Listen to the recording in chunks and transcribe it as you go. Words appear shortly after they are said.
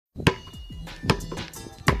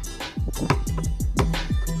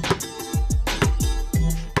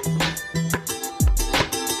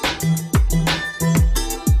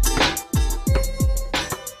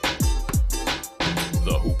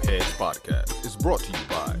Brought to you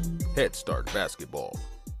by Head Start Basketball.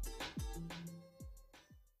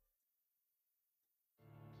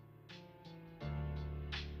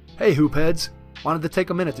 Hey Hoopheads! Wanted to take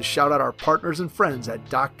a minute to shout out our partners and friends at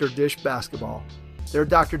Dr. Dish Basketball. Their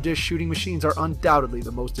Dr. Dish shooting machines are undoubtedly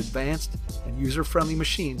the most advanced and user-friendly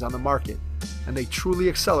machines on the market, and they truly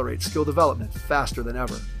accelerate skill development faster than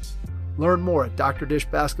ever. Learn more at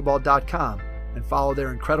drdishbasketball.com and follow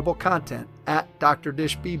their incredible content at Dr.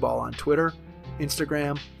 Dish B-Ball on Twitter,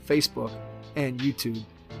 Instagram, Facebook, and YouTube.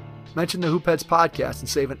 Mention the Hoopheads podcast and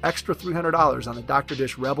save an extra $300 on the Dr.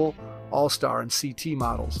 Dish Rebel, All-Star, and CT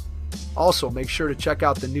models. Also, make sure to check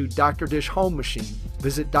out the new Dr. Dish home machine.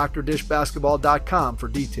 Visit drdishbasketball.com for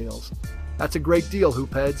details. That's a great deal,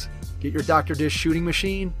 Hoopheads. Get your Dr. Dish shooting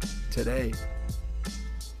machine today.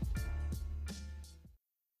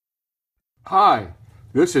 Hi,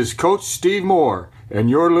 this is Coach Steve Moore, and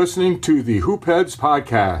you're listening to the Hoopheads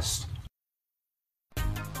podcast.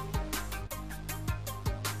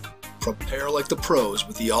 Prepare like the pros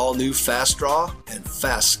with the all-new Fast Draw and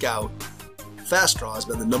Fast Scout. Fast Draw has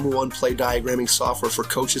been the #1 play diagramming software for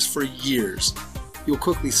coaches for years. You'll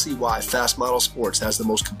quickly see why Fast Model Sports has the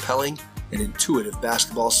most compelling and intuitive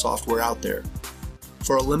basketball software out there.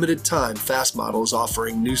 For a limited time, Fast Model is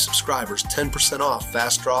offering new subscribers 10% off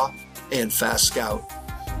Fast Draw and Fast Scout.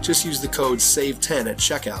 Just use the code SAVE10 at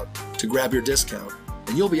checkout to grab your discount,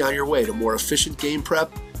 and you'll be on your way to more efficient game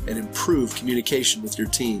prep and improved communication with your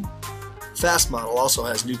team. Fast Model also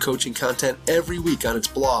has new coaching content every week on its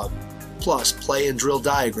blog, plus play and drill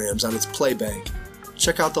diagrams on its play bank.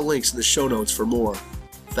 Check out the links in the show notes for more.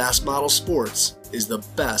 Fast Model Sports is the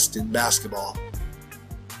best in basketball.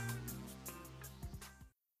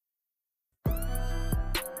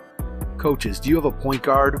 Coaches, do you have a point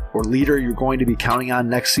guard or leader you're going to be counting on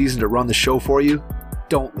next season to run the show for you?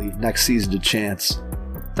 Don't leave next season to chance.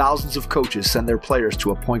 Thousands of coaches send their players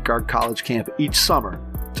to a point guard college camp each summer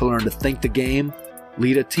to learn to think the game,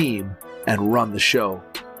 lead a team, and run the show.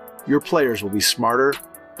 Your players will be smarter,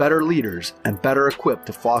 better leaders, and better equipped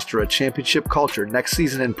to foster a championship culture next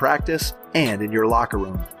season in practice and in your locker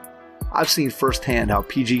room. I've seen firsthand how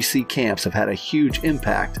PGC camps have had a huge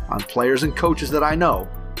impact on players and coaches that I know,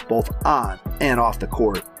 both on and off the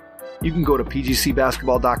court. You can go to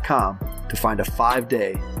pgcbasketball.com to find a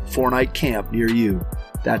 5-day, 4-night camp near you.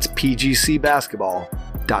 That's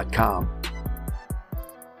pgcbasketball.com.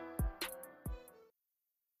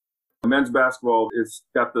 Men's basketball has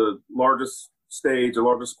got the largest stage, the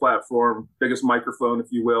largest platform, biggest microphone, if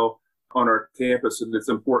you will, on our campus. And it's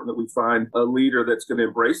important that we find a leader that's going to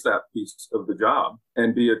embrace that piece of the job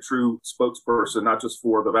and be a true spokesperson, not just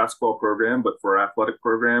for the basketball program, but for our athletic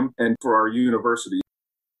program and for our university.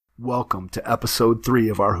 Welcome to episode 3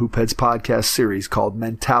 of our Hoopheads podcast series called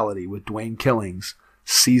Mentality with Dwayne Killings,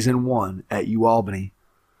 season 1 at UAlbany.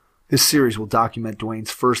 This series will document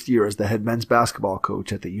Dwayne's first year as the head men's basketball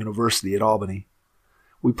coach at the University of Albany.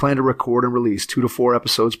 We plan to record and release 2 to 4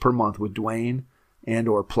 episodes per month with Dwayne and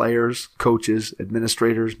or players, coaches,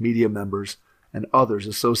 administrators, media members, and others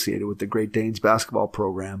associated with the Great Danes basketball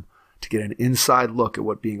program to get an inside look at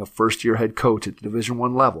what being a first-year head coach at the Division I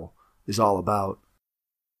level is all about.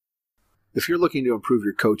 If you're looking to improve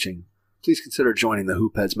your coaching, please consider joining the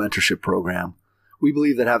Hoopheads Mentorship Program. We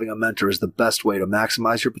believe that having a mentor is the best way to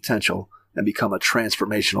maximize your potential and become a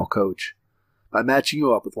transformational coach. By matching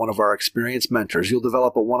you up with one of our experienced mentors, you'll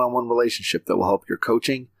develop a one-on-one relationship that will help your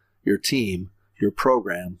coaching, your team, your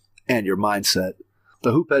program, and your mindset.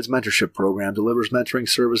 The Hoopheads Mentorship Program delivers mentoring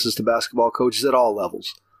services to basketball coaches at all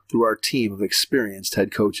levels through our team of experienced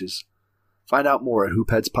head coaches. Find out more at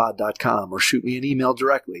hoopheadspod.com or shoot me an email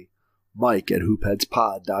directly,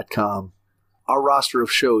 mike@hoopheadspod.com. Our roster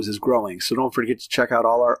of shows is growing, so don't forget to check out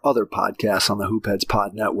all our other podcasts on the Hoopheads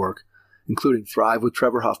Pod Network, including Thrive with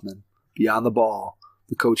Trevor Huffman, Beyond the Ball,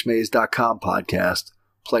 the CoachMaze.com podcast,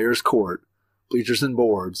 Players Court, Bleachers and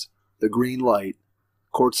Boards, The Green Light,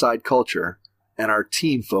 Courtside Culture, and our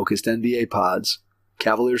team-focused NBA pods,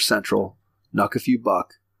 Cavaliers Central, Knuck If You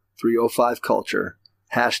Buck, 305 Culture,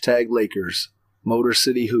 #Lakers, Motor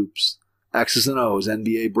City Hoops, X's and O's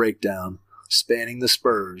NBA Breakdown, Spanning the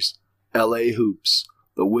Spurs, LA Hoops,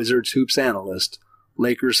 The Wizards Hoops Analyst,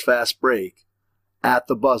 Lakers Fast Break, At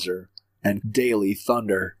the Buzzer, and Daily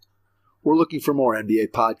Thunder. We're looking for more NBA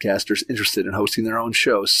podcasters interested in hosting their own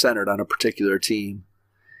shows centered on a particular team.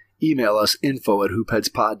 Email us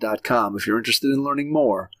info@hoopheadspod.com if you're interested in learning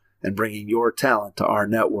more and bringing your talent to our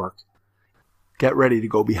network. Get ready to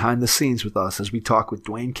go behind the scenes with us as we talk with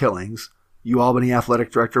Dwayne Killings, UAlbany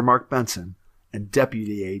Athletic Director Mark Benson, and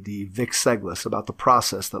Deputy AD Vic Cegles about the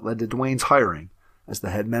process that led to Dwayne's hiring as the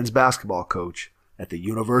head men's basketball coach at the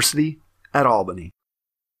University at Albany.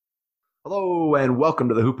 Hello and welcome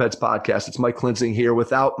to the Hoopheads podcast. It's Mike Klinzing here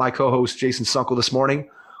without my co-host Jason Sunkel this morning,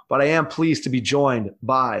 but I am pleased to be joined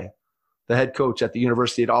by the head coach at the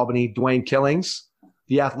University of Albany, Dwayne Killings,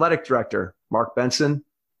 the athletic director, Mark Benson,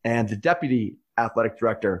 and the deputy athletic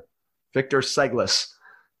director, Vic Cegles.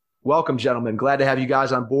 Welcome, gentlemen. Glad to have you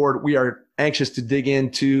guys on board. We are anxious to dig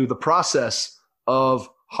into the process of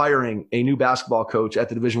hiring a new basketball coach at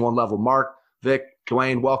the Division I level. Mark, Vic,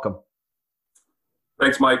 Dwayne, welcome.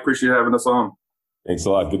 Thanks, Mike. Appreciate having us on. Thanks a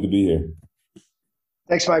lot. Good to be here.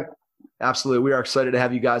 Thanks, Mike. Absolutely. We are excited to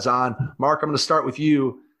have you guys on. Mark, I'm going to start with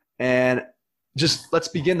you, and just let's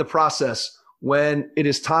begin the process. When it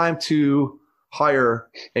is time to hire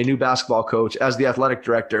a new basketball coach as the athletic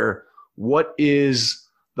director, what is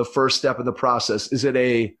the first step in the process? Is it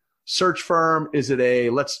a search firm? Is it a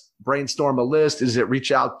let's brainstorm a list? Is it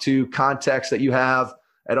reach out to contacts that you have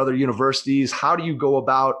at other universities? How do you go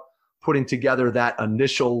about putting together that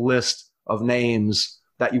initial list of names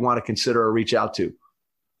that you want to consider or reach out to?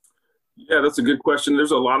 Yeah, that's a good question. There's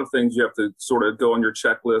a lot of things you have to sort of go on your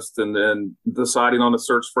checklist, and then deciding on a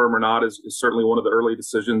search firm or not is certainly one of the early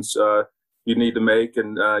decisions you need to make.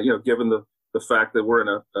 And, given the fact that we're in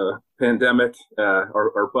a pandemic,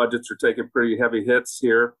 our budgets are taking pretty heavy hits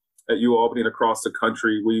here at UAlbany and across the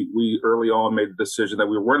country. We early on made the decision that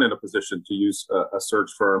we weren't in a position to use a search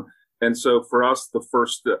firm. And so for us, the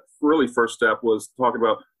first step was talking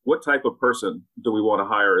about what type of person do we want to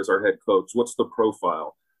hire as our head coach? What's the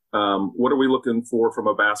profile? What are we looking for from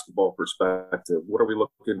a basketball perspective? What are we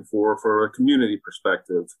looking for a community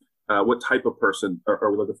perspective? What type of person are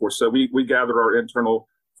we looking for? So we gathered our internal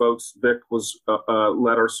folks. Vic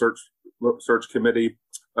led our search committee.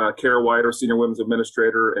 Kara White, our senior women's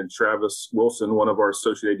administrator, and Travis Wilson, one of our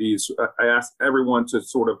associate ADs. I asked everyone to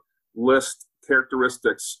sort of list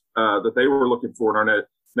characteristics that they were looking for in our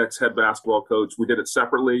next head basketball coach. We did it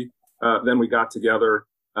separately. Then we got together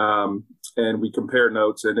and we compared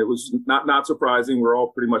notes, and it was not surprising. We're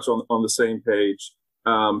all pretty much on the same page.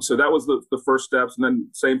 So that was the first steps. And then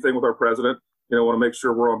same thing with our president. Want to make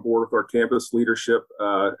sure we're on board with our campus leadership.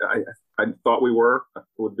 I thought we were. I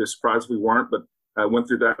would be surprised if we weren't, but I went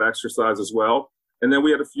through that exercise as well. And then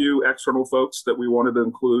we had a few external folks that we wanted to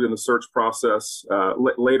include in the search process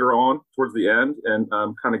later on towards the end, and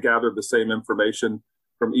kind of gathered the same information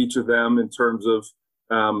from each of them in terms of,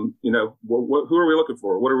 who are we looking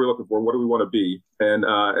for? What are we looking for? What do we want to be? And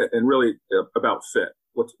really about fit.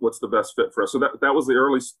 What's the best fit for us? So that was the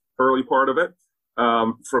early part of it.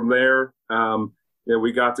 From there,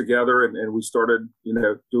 we got together and we started,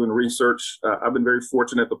 doing research. I've been very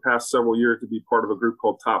fortunate the past several years to be part of a group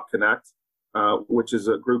called Top Connect, which is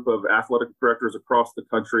a group of athletic directors across the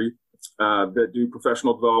country that do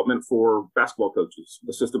professional development for basketball coaches,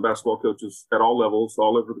 assistant basketball coaches at all levels,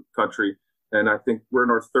 all over the country. And I think we're in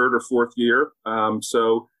our third or fourth year.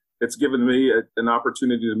 So it's given me an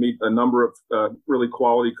opportunity to meet a number of really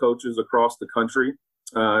quality coaches across the country,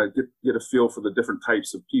 get a feel for the different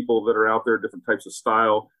types of people that are out there, different types of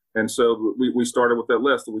style. And so we started with that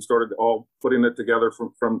list, and we started all putting it together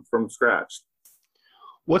from scratch.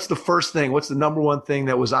 What's the first thing? What's the number one thing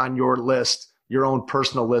that was on your list, your own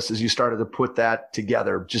personal list, as you started to put that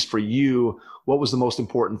together? Just for you, what was the most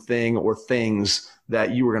important thing or things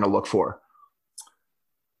that you were going to look for?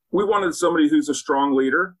 We wanted somebody who's a strong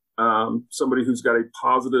leader, somebody who's got a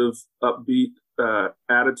positive, upbeat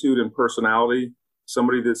attitude and personality,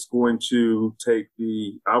 somebody that's going to take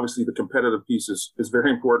obviously the competitive piece is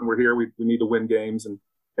very important. We're here. We need to win games and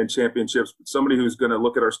championships, but somebody who's going to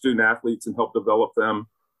look at our student athletes and help develop them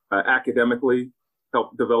academically,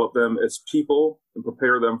 help develop them as people and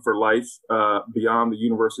prepare them for life beyond the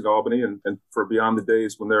University of Albany and for beyond the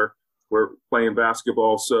days when we're playing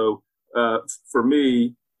basketball. So for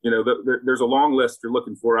me, there's a long list you're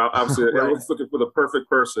looking for. Obviously, right. Everyone's looking for the perfect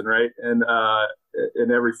person, right? And in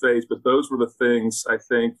every phase, but those were the things I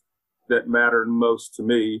think that mattered most to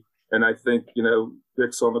me. And I think,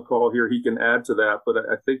 Vic's on the call here, he can add to that, but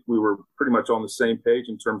I think we were pretty much on the same page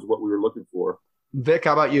in terms of what we were looking for. Vic,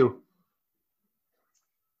 how about you?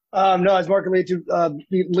 No, as Mark alluded to,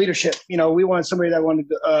 leadership. We wanted somebody that wanted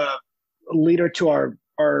a leader to our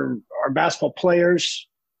basketball players,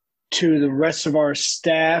 to the rest of our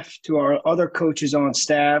staff, to our other coaches on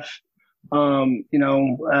staff.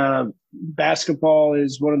 Basketball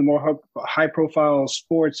is one of the more high-profile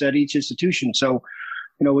sports at each institution. So,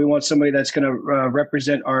 we want somebody that's going to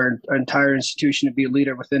represent our entire institution to be a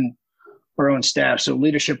leader within our own staff. So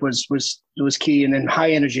leadership was key, and then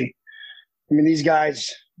high energy. I mean, these guys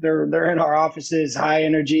They're in our offices, high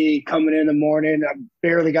energy, coming in the morning. I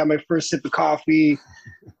barely got my first sip of coffee.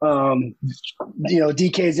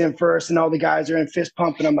 DK's in first, and all the guys are in fist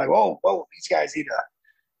pumping. I'm like, whoa, these guys need to.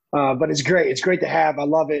 But it's great. It's great to have. I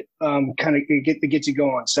love it. Kind of get you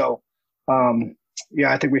going. So,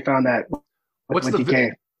 I think we found that. What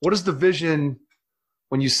is the vision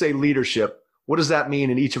when you say leadership? What does that mean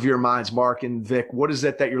in each of your minds, Mark and Vic? What is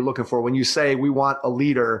it that you're looking for when you say we want a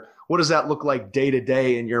leader? What does that look like day to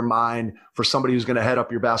day in your mind for somebody who's going to head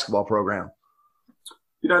up your basketball program?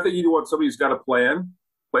 I think you want somebody who's got a plan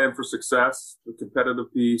for success, the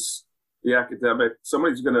competitive piece, the academic.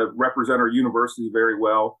 Somebody who's going to represent our university very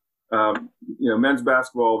well. Men's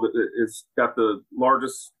basketball is got the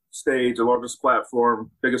largest stage, the largest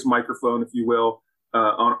platform, biggest microphone, if you will,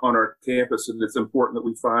 on our campus. And it's important that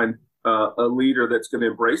we find a leader that's going to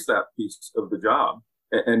embrace that piece of the job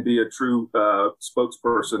and be a true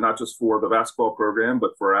spokesperson, not just for the basketball program,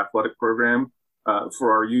 but for our athletic program,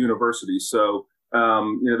 for our university. So,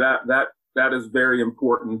 that is very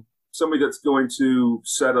important. Somebody that's going to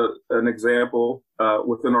set an example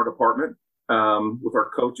within our department, with our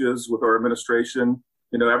coaches, with our administration.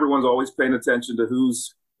 Everyone's always paying attention to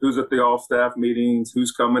who's at the all-staff meetings,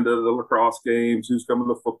 who's coming to the lacrosse games, who's coming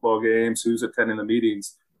to the football games, who's attending the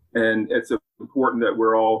meetings. And it's important that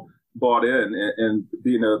we're all bought in and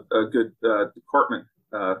being a good department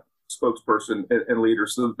spokesperson and leader.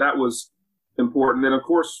 So that was important. And of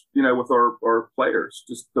course, with our players,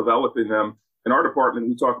 just developing them. In our department,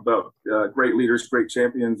 we talk about great leaders, great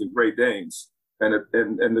champions, and great Danes. And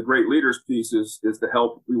the great leaders piece is to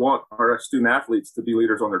help. We want our student athletes to be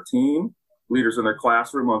leaders on their team, leaders in their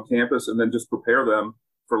classroom, on campus, and then just prepare them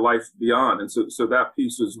for life beyond. And so that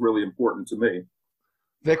piece is really important to me.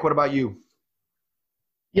 Vic, what about you?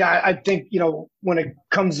 Yeah, I think, when it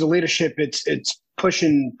comes to leadership, it's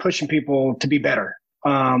pushing people to be better,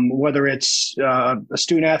 whether it's a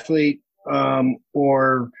student athlete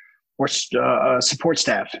or support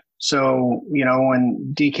staff. So,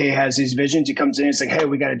 when DK has these visions, he comes in, it's like, hey,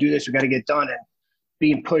 we got to do this, we got to get done. And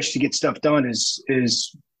being pushed to get stuff done it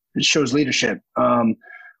shows leadership. And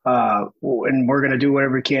we're going to do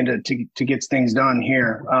whatever we can to get things done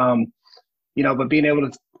here. But being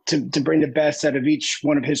able to bring the best out of each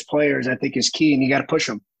one of his players, I think is key, and you got to push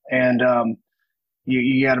them. And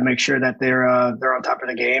you got to make sure that they're on top of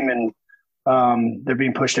the game and they're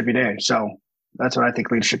being pushed every day. So that's what I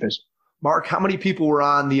think leadership is. Mark, how many people were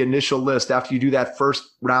on the initial list after you do that first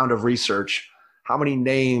round of research? How many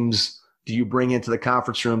names do you bring into the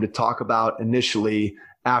conference room to talk about initially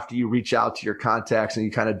after you reach out to your contacts and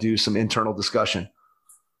you kind of do some internal discussion?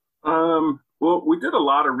 Well, we did a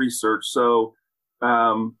lot of research. So,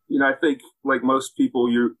 I think like most people,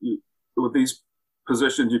 you with these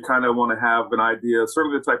positions, you kind of want to have an idea,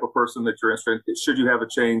 certainly the type of person that you're interested in, should you have a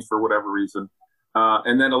change for whatever reason.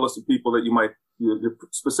 And then a list of people that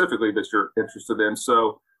specifically that you're interested in.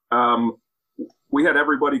 So we had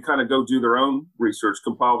everybody kind of go do their own research,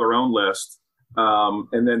 compile their own list,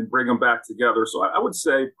 and then bring them back together. So I would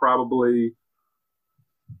say probably,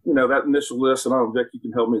 that initial list, and I don't know, Vic, you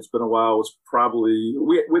can help me, it's been a while, was probably,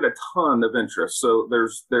 we had a ton of interest. So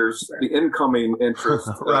there's the incoming interest,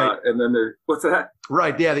 right. And then what's that?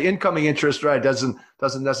 Right. Yeah. The incoming interest, right, doesn't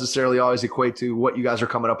necessarily always equate to what you guys are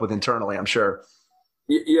coming up with internally, I'm sure.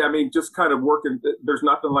 Yeah, just kind of working. There's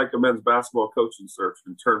nothing like a men's basketball coaching search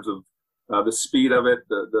in terms of the speed of it,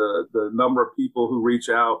 the number of people who reach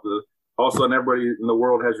out. Also, everybody in the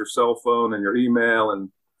world has your cell phone and your email and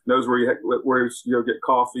knows where you get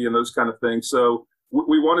coffee and those kind of things. So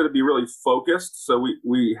we wanted to be really focused. So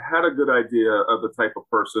we had a good idea of the type of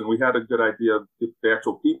person. We had a good idea of the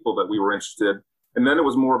actual people that we were interested in. And then it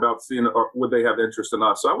was more about seeing would they have interest in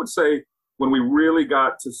us. So I would say, when we really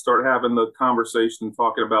got to start having the conversation,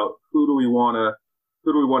 talking about who do we want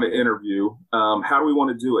to interview, how do we want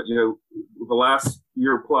to do it? The last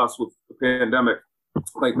year plus with the pandemic,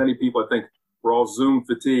 like many people, I think we're all Zoom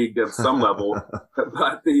fatigued at some level.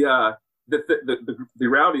 But the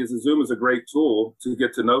reality is that Zoom is a great tool to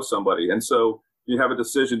get to know somebody. And so you have a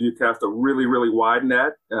decision: do you cast a really, really wide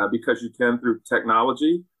net because you can through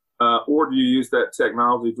technology? Or do you use that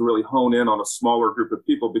technology to really hone in on a smaller group of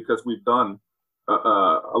people, because we've done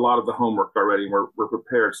a lot of the homework already and we're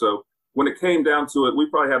prepared. So when it came down to it, we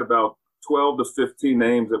probably had about 12 to 15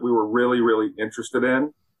 names that we were really, really interested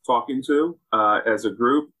in talking to as a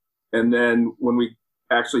group. And then when we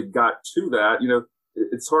actually got to that,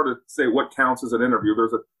 it's hard to say what counts as an interview.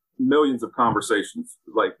 There's millions of conversations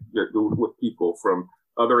with people from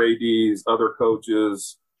other ADs, other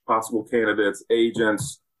coaches, possible candidates,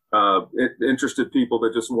 agents, interested people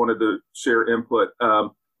that just wanted to share input.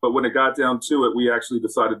 But when it got down to it, we actually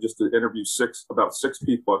decided just to interview about six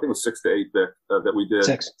people. I think it was 6 to 8 that we did.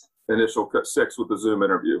 Six. Initial 6 with the Zoom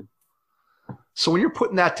interview. So when you're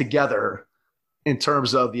putting that together in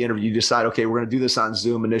terms of the interview, you decide, okay, we're going to do this on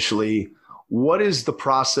Zoom initially. What is the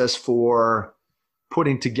process for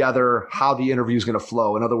putting together how the interview is going to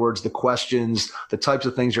flow? In other words, the questions, the types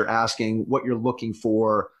of things you're asking, what you're looking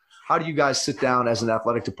for. How do you guys sit down as an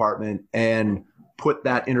athletic department and put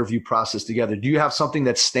that interview process together? Do you have something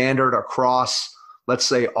that's standard across, let's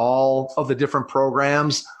say, all of the different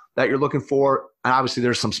programs that you're looking for? And obviously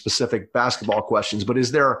there's some specific basketball questions, but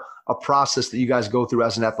is there a process that you guys go through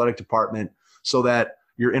as an athletic department so that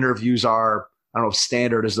your interviews are, I don't know if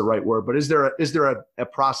standard is the right word, but is there a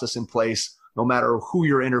process in place no matter who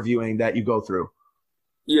you're interviewing that you go through?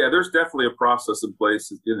 Yeah, there's definitely a process in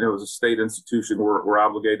place. As a state institution, we're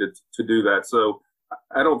obligated to do that. So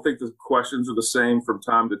I don't think the questions are the same from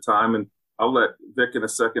time to time, and I'll let Vic in a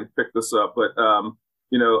second pick this up. But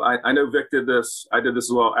I know Vic did this. I did this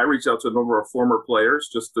as well. I reached out to a number of former players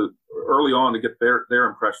just to early on to get their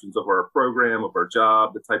impressions of our program, of our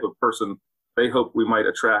job, the type of person they hope we might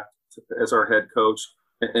attract as our head coach.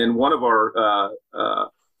 And one of our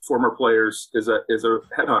former players is a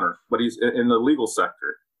headhunter, but he's in the legal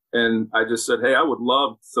sector. And I just said, hey, I would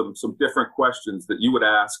love some different questions that you would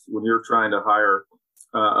ask when you're trying to hire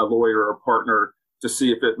a lawyer or a partner to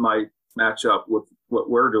see if it might match up with what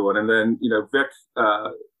we're doing. And then, Vic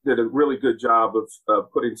did a really good job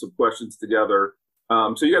of putting some questions together.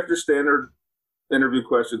 So you have your standard interview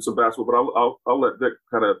questions of basketball, but I'll let Vic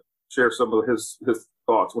kind of share some of his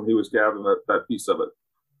thoughts when he was gathering that piece of it.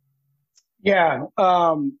 Yeah.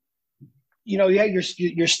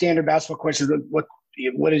 Your standard basketball questions.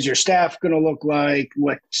 What is your staff going to look like?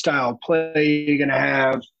 What style of play are you going to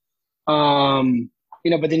have?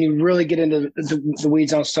 But then you really get into the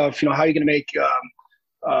weeds on stuff. How are you going to make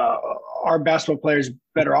our basketball players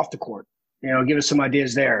better off the court? Give us some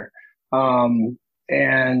ideas there. I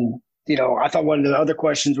thought one of the other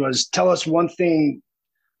questions was, tell us one thing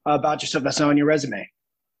about yourself that's not on your resume.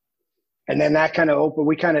 And then that kind of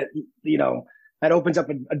that opens up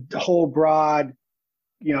a whole broad,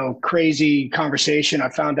 crazy conversation. I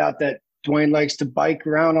found out that Dwayne likes to bike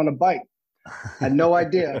around on a bike. I had no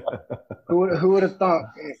idea. Who would have thought?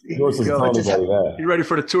 You're ready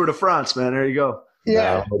for the Tour de France, man. There you go.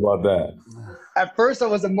 Yeah. How about that? At first I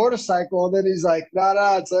was a motorcycle, and then he's like,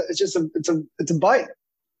 no, it's a bike.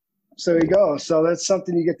 So there you go. So that's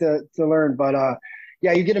something you get to learn. But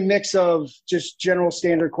you get a mix of just general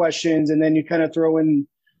standard questions, and then you kind of throw in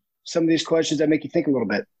some of these questions that make you think a little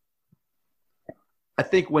bit. I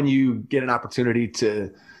think when you get an opportunity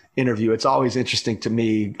to interview, it's always interesting to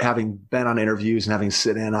me, having been on interviews and having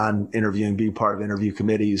sit in on interviewing, be part of interview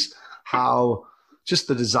committees, how just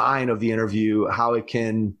the design of the interview, how it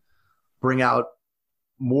can bring out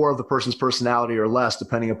more of the person's personality or less,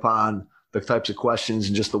 depending upon the types of questions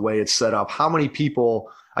and just the way it's set up. How many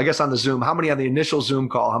people, I guess on the Zoom, how many on the initial Zoom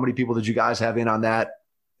call, how many people did you guys have in on that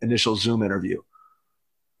initial Zoom interview?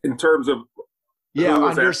 In terms of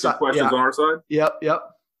on your side, questions on our side? Yep.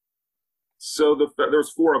 So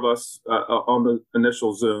there's 4 of us on the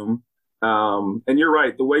initial Zoom. And you're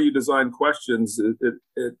right. The way you design questions,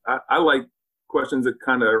 I like questions that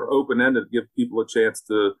kind of are open-ended, give people a chance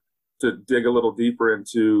to dig a little deeper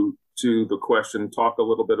into the question, talk a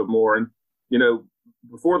little bit more. And,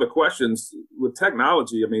 before the questions with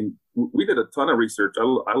technology, we did a ton of research.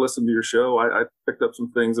 I listened to your show. I picked up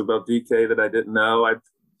some things about DK that I didn't know.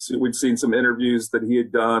 We'd seen some interviews that he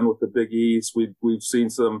had done with the Big East. We've seen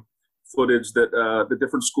some footage that the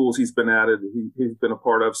different schools he's been at, he's been a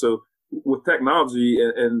part of. So with technology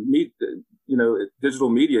and digital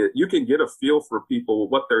media, you can get a feel for people,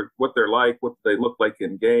 what they're like, what they look like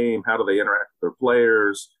in game, how do they interact with their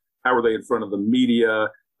players, how are they in front of the media.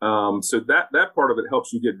 So that part of it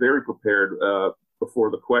helps you get very prepared before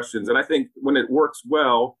the questions. And I think when it works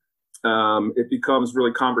well, it becomes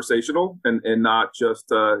really conversational and not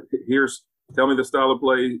just tell me the style of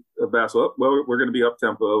play of basketball. Well, we're going to be up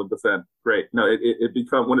tempo and defend. Great. No, it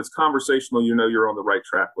becomes, when it's conversational, you're on the right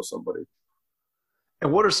track with somebody.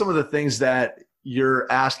 And what are some of the things that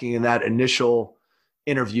you're asking in that initial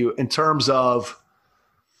interview in terms of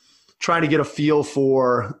trying to get a feel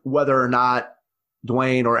for whether or not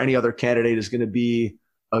Dwayne or any other candidate is going to be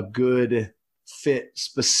a good fit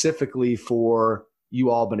specifically for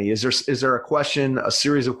UAlbany? Is there a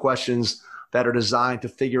series of questions that are designed to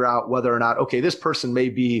figure out whether or not, okay, this person may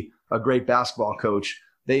be a great basketball coach.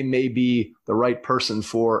 They may be the right person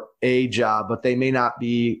for a job, but they may not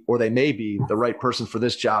be, or they may be the right person for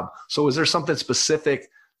this job. So is there something specific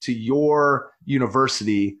to your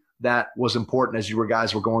university that was important as you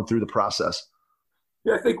guys were going through the process?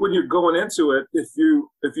 Yeah, I think when you're going into it, if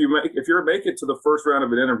you're make it to the first round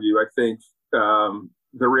of an interview, I think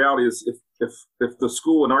the reality is if the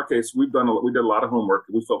school, in our case, we did a lot of homework.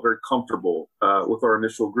 We felt very comfortable with our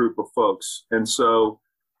initial group of folks, and so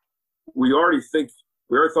we already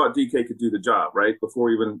thought DK could do the job, right? Before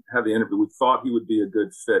we even had the interview, we thought he would be a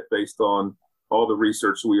good fit based on all the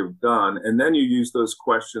research we have done, and then you use those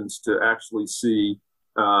questions to actually see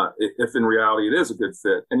if in reality it is a good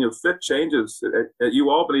fit. And fit changes at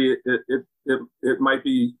UAlbany. It might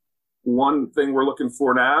be one thing we're looking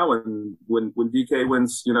for now, and when DK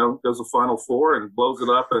wins, goes to Final Four and blows it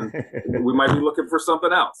up, and we might be looking for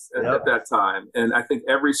something else at that time. And I think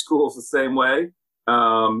every school is the same way.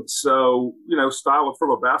 So style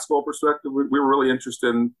from a basketball perspective, we were really interested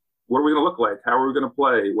in what are we going to look like, how are we going to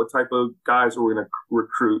play, what type of guys are we going to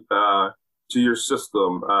recruit to your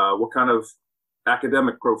system, what kind of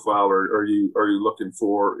academic profile are you looking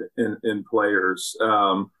for in players.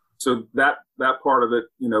 So that part of it,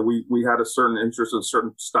 we had a certain interest in a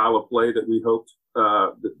certain style of play that we hoped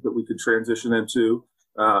that we could transition into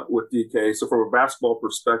with DK. So from a basketball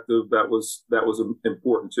perspective, that was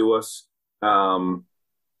important to us.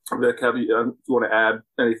 Vic, if you want to add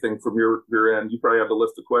anything from your end, you probably have the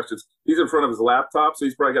list of questions. He's in front of his laptop, so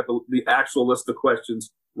he's probably got the actual list of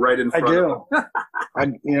questions right in front of him.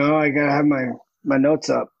 I gotta have my notes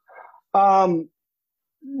up.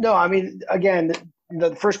 No, I mean, again,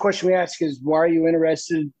 the first question we ask is, why are you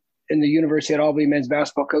interested in the University of Albany men's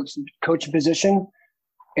basketball coaching position?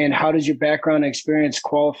 And how does your background and experience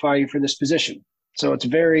qualify you for this position? So it's a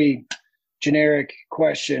very generic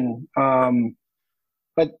question.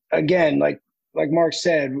 But again, like Mark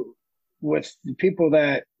said, with the people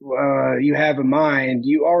that you have in mind,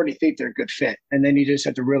 you already think they're a good fit. And then you just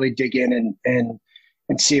have to really dig in and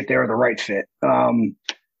see if they're the right fit.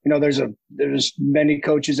 There's many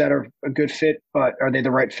coaches that are a good fit, but are they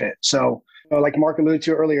the right fit? So like Mark alluded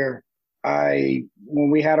to earlier,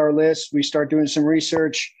 when we had our list, we start doing some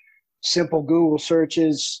research, simple Google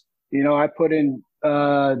searches. I put in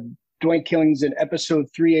Dwayne Killings in episode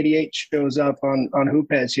 388 shows up on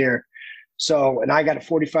Hoopheads here. So, and I got a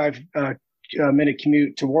 45 minute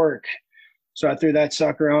commute to work. So I threw that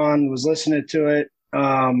sucker on, was listening to it.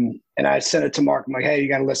 And I sent it to Mark. I'm like, hey, you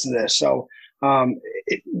got to listen to this. So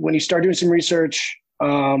when you start doing some research,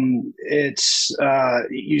 it's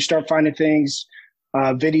you start finding things,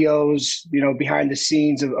 videos, behind the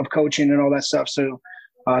scenes of coaching and all that stuff. So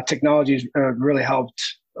technology has really helped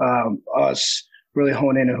us really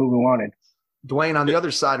hone in on who we wanted. Dwayne, on the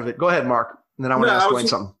other side of it, go ahead, Mark. And then I want to ask Dwayne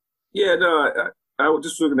something. Yeah, no, I was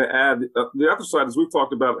just going to add the other side is we've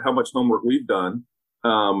talked about how much homework we've done,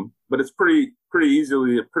 but it's pretty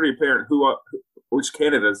apparent which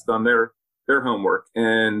candidate has done their homework.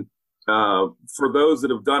 And for those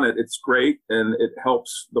that have done it, it's great and it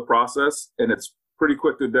helps the process. And it's pretty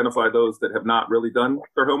quick to identify those that have not really done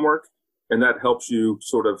their homework, and that helps you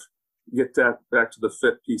sort of get that back to the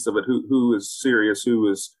fit piece of it. Who is serious?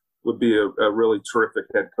 Would be a really terrific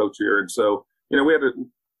head coach here. And so, we had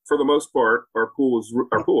for the most part, our pool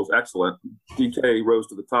is excellent. DK rose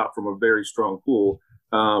to the top from a very strong pool.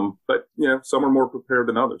 But some are more prepared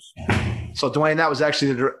than others. So Dwayne, that was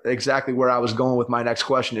actually exactly where I was going with my next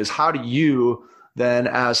question is, how do you then,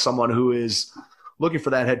 as someone who is looking for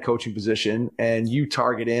that head coaching position and you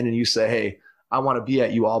target in and you say, hey, I want to be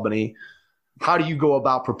at UAlbany, how do you go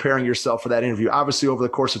about preparing yourself for that interview? Obviously, over the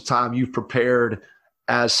course of time, you've prepared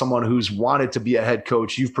as someone who's wanted to be a head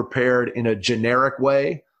coach. You've prepared in a generic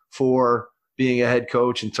way for being a head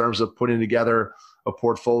coach in terms of putting together a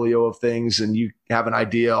portfolio of things, and you have an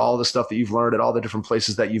idea, all the stuff that you've learned at all the different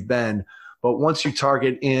places that you've been. But once you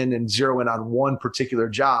target in and zero in on one particular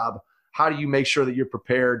job, how do you make sure that you're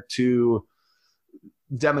prepared to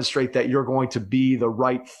demonstrate that you're going to be the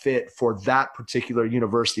right fit for that particular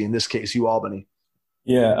university, in this case, UAlbany?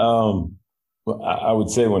 Yeah, well, I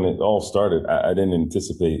would say when it all started, I didn't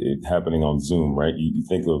anticipate it happening on Zoom, right? You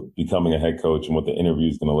think of becoming a head coach and what the interview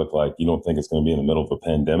is going to look like. You don't think it's going to be in the middle of a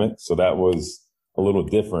pandemic. So that was a little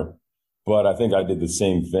different. But I think I did the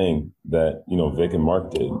same thing that, Vic and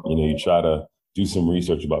Mark did. You try to do some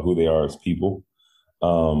research about who they are as people, a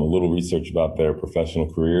little research about their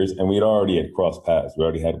professional careers. And we had crossed paths. We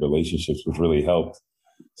already had relationships, which really helped.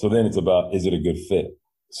 So then it's about, is it a good fit?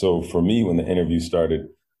 So for me, when the interview started,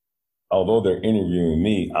 although they're interviewing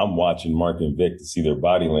me, I'm watching Mark and Vic to see their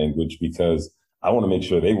body language, because I want to make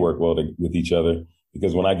sure they work well with each other.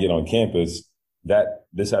 Because when I get on campus,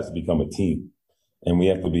 this has to become a team. And we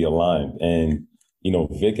have to be aligned. And,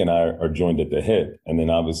 Vic and I are joined at the hip. And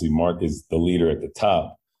then obviously Mark is the leader at the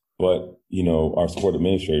top. but, our sport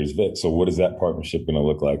administrator is Vic. So what is that partnership going to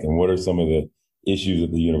look like? And what are some of the issues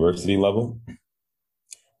at the university level?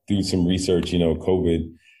 Through some research,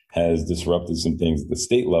 COVID has disrupted some things at the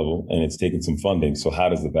state level, and it's taken some funding. So how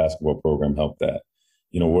does the basketball program help that?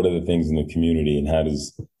 What are the things in the community, and how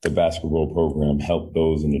does the basketball program help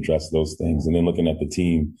those and address those things? And then looking at the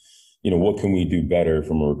team, what can we do better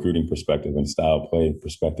from a recruiting perspective and style play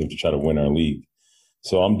perspective to try to win our league?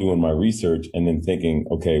 So I'm doing my research and then thinking,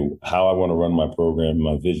 okay, how I want to run my program,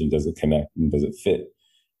 my vision, does it connect and does it fit?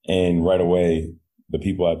 And right away, the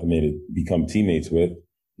people I have to become teammates with,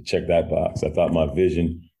 check that box. I thought my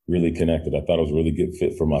vision really connected. I thought it was a really good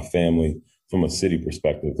fit for my family from a city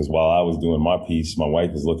perspective, because while I was doing my piece, my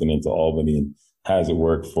wife is looking into Albany and how does it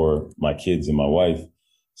work for my kids and my wife.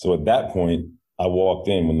 So at that point, I walked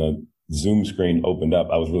in when the Zoom screen opened up.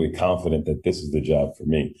 I was really confident that this is the job for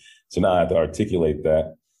me. So now I have to articulate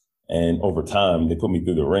that. And over time, they put me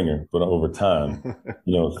through the ringer, but over time,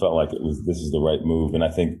 it felt like this is the right move. And I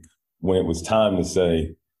think when it was time to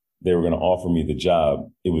say they were going to offer me the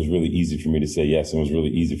job, it was really easy for me to say yes. And it was really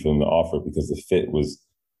easy for them to offer it because the fit was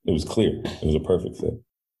clear. It was a perfect fit.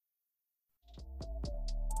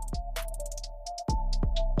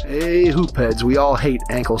 Hey, hoopheads, we all hate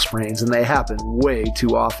ankle sprains, and they happen way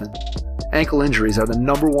too often. Ankle injuries are the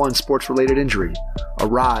 #1 sports-related injury.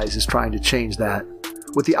 Arise is trying to change that.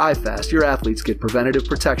 With the iFast, your athletes get preventative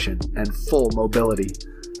protection and full mobility.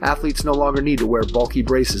 Athletes no longer need to wear bulky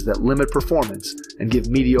braces that limit performance and give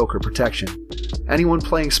mediocre protection. Anyone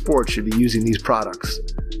playing sports should be using these products.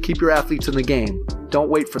 Keep your athletes in the game. Don't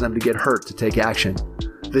wait for them to get hurt to take action.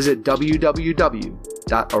 Visit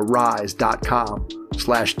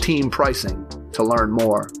www.arise.com/team pricing to learn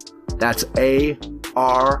more. That's ARYSE.com.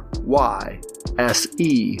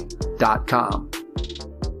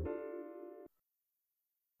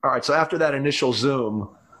 All right, so after that initial Zoom,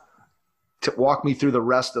 to walk me through the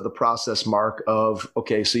rest of the process, Mark, of,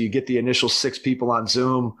 okay, so you get the initial 6 people on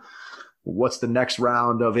Zoom. What's the next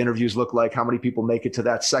round of interviews look like? How many people make it to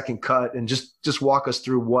that second cut? And just walk us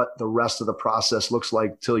through what the rest of the process looks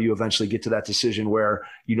like till you eventually get to that decision where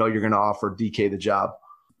you're going to offer DK the job.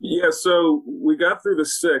 Yeah, so we got through the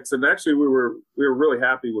 6, and actually we were really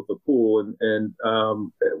happy with the pool. And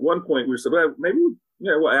at one point we said, well, maybe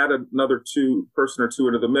we'll add another person or two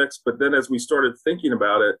into the mix. But then as we started thinking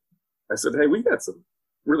about it, I said, hey, we got some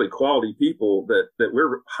really quality people that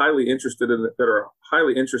we're highly interested in, that are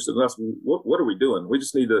highly interested in us. What are we doing? We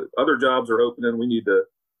just need to, other jobs are opening. We need to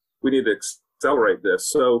accelerate this.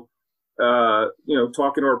 So,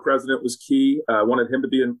 talking to our president was key. I wanted him to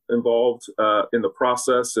be involved in the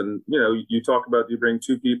process. And, you talk about, you bring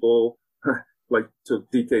 2 people, like to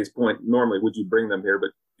DK's point, normally would you bring them here,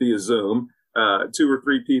 but via Zoom, 2 or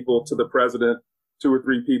 3 people to the president, 2 or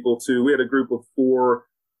 3 people we had a group of 4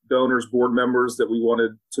 donors, board members that we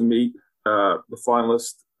wanted to meet the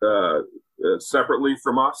finalists separately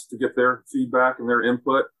from us to get their feedback and their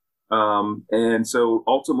input. And so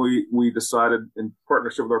ultimately we decided, in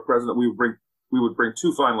partnership with our president, we would bring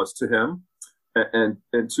 2 finalists to him and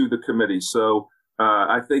to the committee. So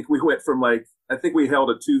I think we went from I think we held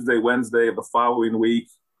a Tuesday, Wednesday of the following week.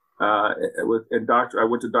 I went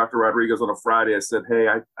to Dr. Rodriguez on a Friday. I said, hey,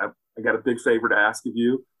 I got a big favor to ask of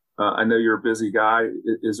you. I know you're a busy guy.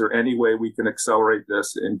 Is there any way we can accelerate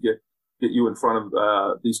this and get you in front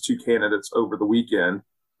of these 2 candidates over the weekend?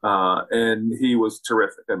 And he was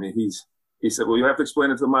terrific. I mean, he said, well, you have to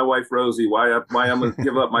explain it to my wife, Rosie, why I'm going to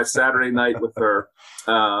give up my Saturday night with her.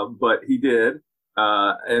 But he did.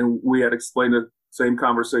 And we had explained the same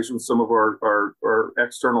conversation with some of our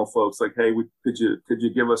external folks, like, hey, could you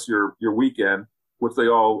give us your weekend, which they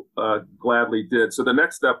all gladly did. So the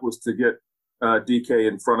next step was to get DK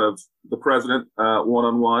in front of the president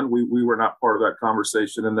one-on-one. We were not part of that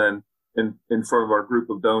conversation. And then in front of our group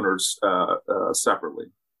of donors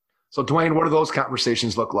separately. So Dwayne, what do those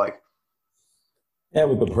conversations look like? Yeah,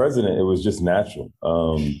 with the president, it was just natural.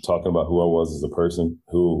 Talking about who I was as a person,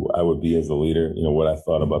 who I would be as a leader, what I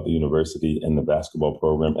thought about the university and the basketball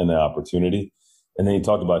program and the opportunity. And then he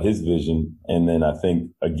talked about his vision. And then I think,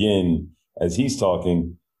 again, as he's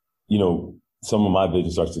talking, some of my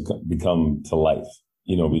vision starts to become to life,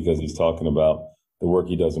 because he's talking about the work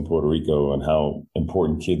he does in Puerto Rico and how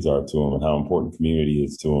important kids are to him and how important community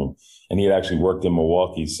is to him. And he had actually worked in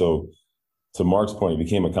Milwaukee. So to Mark's point, it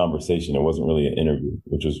became a conversation. It wasn't really an interview,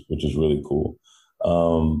 which is really cool.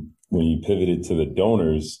 When you pivoted to the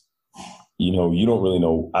donors, you don't really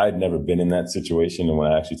know. I'd never been in that situation. And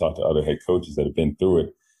when I actually talked to other head coaches that have been through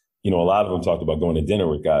it, a lot of them talked about going to dinner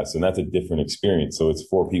with guys. And that's a different experience. So it's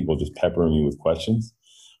 4 people just peppering you with questions.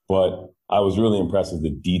 But I was really impressed with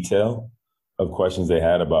the detail of questions they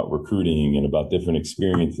had about recruiting and about different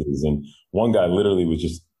experiences. And one guy literally was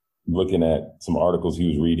just looking at some articles he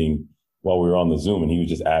was reading while we were on the Zoom, and he was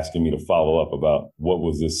just asking me to follow up about what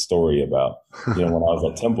was this story about, when I was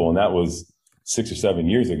at Temple. And that was 6 or 7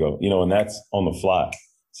 years ago, and that's on the fly.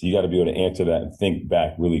 So you got to be able to answer that and think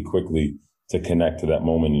back really quickly to connect to that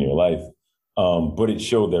moment in your life. But it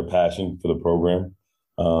showed their passion for the program.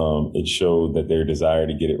 It showed that their desire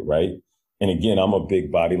to get it right. And again, I'm a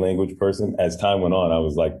big body language person. As time went on, I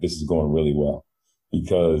was like, this is going really well,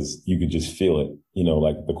 because you could just feel it,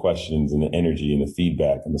 like the questions and the energy and the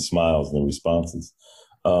feedback and the smiles and the responses.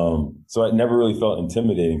 So I never really felt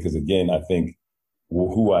intimidating, because again, I think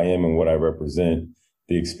who I am and what I represent,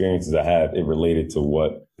 the experiences I had, it related to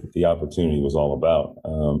what the opportunity was all about.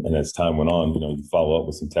 And as time went on, you follow up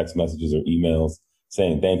with some text messages or emails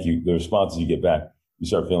saying thank you. The responses you get back, you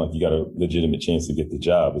start feeling like you got a legitimate chance to get the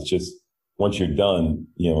job. It's just once you're done,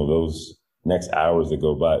 those next hours that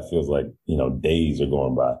go by, it feels like, days are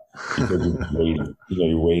going by, because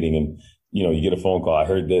you're waiting and, you get a phone call. I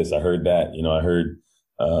heard this, I heard that, I heard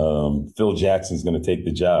Phil Jackson's going to take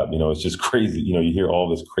the job. It's just crazy. You hear all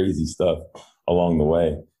this crazy stuff along the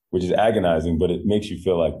way, which is agonizing, but it makes you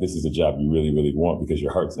feel like this is a job you really, really want because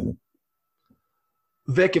your heart's in it.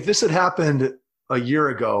 Vic, if this had happened a year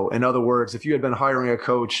ago, in other words, if you had been hiring a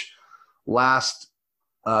coach last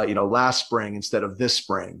spring instead of this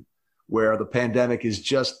spring, where the pandemic is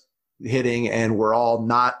just hitting and we're all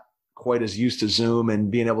not quite as used to Zoom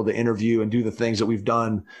and being able to interview and do the things that we've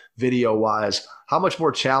done video wise, how much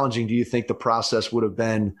more challenging do you think the process would have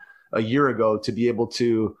been a year ago to be able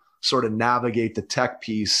to sort of navigate the tech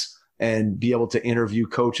piece and be able to interview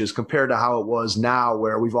coaches compared to how it was now,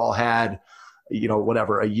 where we've all had,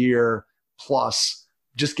 a year plus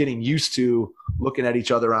just getting used to looking at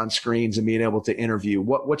each other on screens and being able to interview?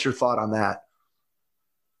 What's your thought on that?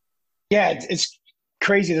 Yeah, it's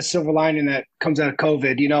crazy, the silver lining that comes out of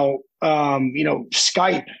COVID.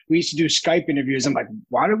 Skype. We used to do Skype interviews. I'm like,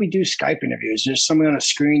 why do we do Skype interviews? There's somebody on a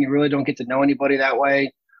screen. You really don't get to know anybody that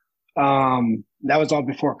way. That was all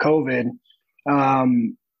before COVID.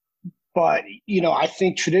 But, I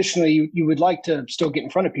think traditionally you would like to still get in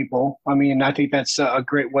front of people. I mean, I think that's a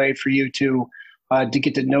great way for you to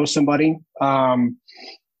get to know somebody.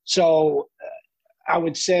 So I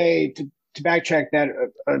would say to backtrack that,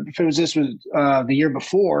 if this was the year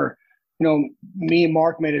before, me and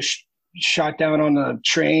Mark made a shot down on the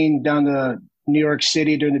train down to New York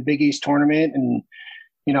City during the Big East tournament, and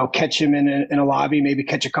catch him in a lobby, maybe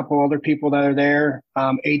catch a couple other people that are there.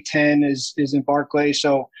 A10 is in Barclay,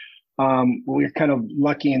 so we're kind of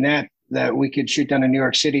lucky in that we could shoot down to New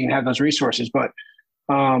York City and have those resources. But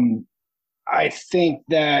I think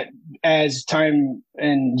that as time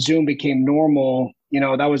and Zoom became normal,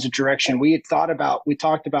 that was a direction we talked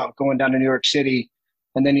about going down to New York City.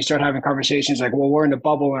 And then you start having conversations like, well, we're in a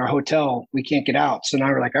bubble in our hotel, we can't get out. So now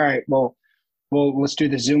we're like, all right, well, let's do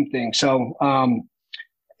the Zoom thing. So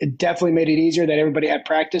it definitely made it easier that everybody had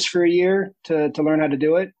practice for a year to learn how to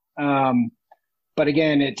do it. But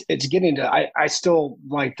again, it's getting to, I still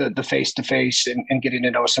like the face-to-face and getting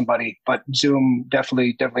to know somebody, but Zoom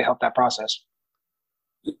definitely helped that process.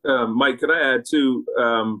 Mike, could I add too,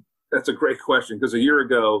 that's a great question, because a year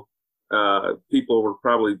ago, people were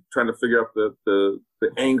probably trying to figure out the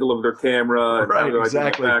angle of their camera and right,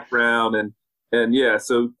 exactly. The background. And yeah,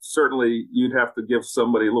 so certainly you'd have to give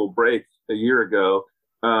somebody a little break a year ago.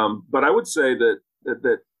 But I would say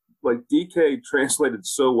that like DK translated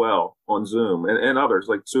so well on Zoom and others.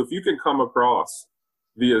 Like, so if you can come across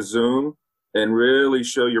via Zoom and really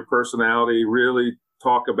show your personality, really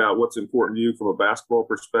talk about what's important to you from a basketball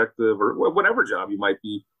perspective, or whatever job you might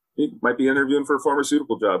be interviewing for a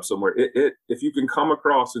pharmaceutical job somewhere. If you can come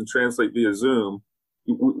across and translate via Zoom,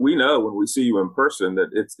 we know when we see you in person that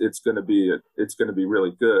it's going to be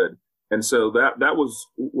really good. And so that was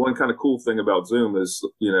one kind of cool thing about Zoom is,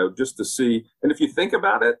 just to see. And if you think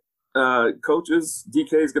about it, coaches,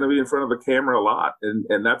 DK is going to be in front of a camera a lot,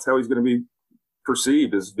 and that's how he's going to be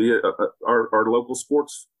perceived, is via our local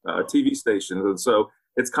sports TV stations. And so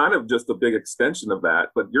it's kind of just a big extension of that.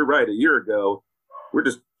 But you're right, a year ago, we're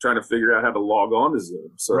just trying to figure out how to log on to Zoom.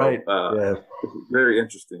 So right. Very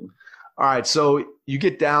interesting. All right. So you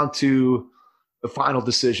get down to the final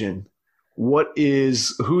decision.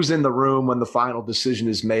 Who's in the room when the final decision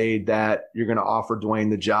is made that you're going to offer Dwayne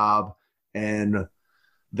the job? And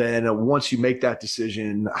then once you make that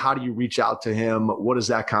decision, how do you reach out to him? What is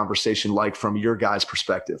that conversation like from your guys'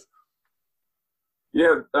 perspective?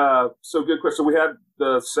 Yeah. So good question. We had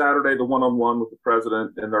the Saturday, the one-on-one with the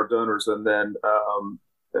president and our donors. And then,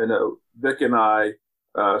 Vic and I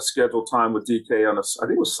scheduled time with DK on I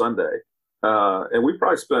think it was Sunday. And we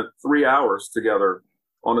probably spent 3 hours together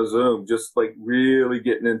on a Zoom, just like really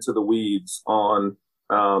getting into the weeds on,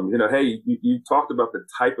 hey, you talked about the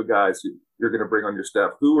type of guys you're going to bring on your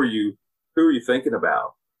staff. Who are you thinking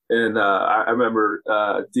about? And I remember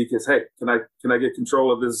DK said, hey, can I get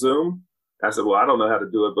control of this Zoom? I said, well, I don't know how to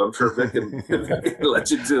do it, but I'm sure Vic can let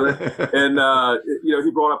you do it. And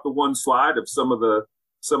he brought up the one slide of some of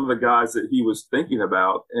the guys that he was thinking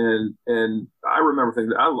about, and I remember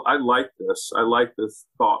thinking, I like this. I like this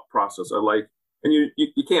thought process. And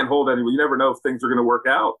you can't hold anyone. You never know if things are going to work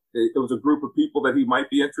out. It was a group of people that he might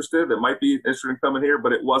be interested, that might be interested in coming here,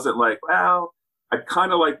 but it wasn't like, well, I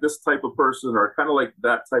kind of like this type of person, or I kind of like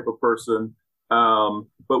that type of person.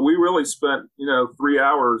 But we really spent, 3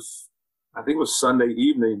 hours. I think it was Sunday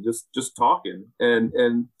evening, just talking.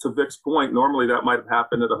 And to Vic's point, normally that might have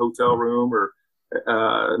happened at a hotel room or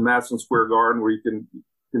Madison Square Garden where you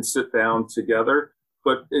can sit down together.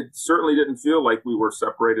 But it certainly didn't feel like we were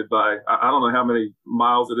separated by, I don't know how many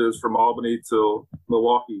miles it is from Albany to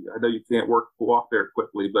Milwaukee. I know you can't walk there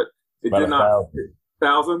quickly, but it did not.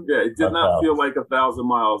 1,000? Yeah, it did not feel like 1,000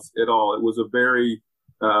 miles at all. It was a very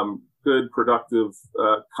good, productive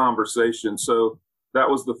conversation. So that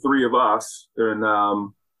was the three of us. And,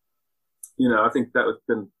 I think that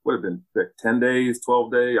would have been 10 days,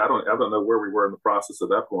 12 days. I don't know where we were in the process at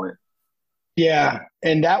that point. Yeah.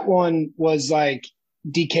 And that one was like,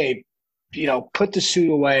 DK, put the suit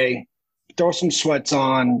away, throw some sweats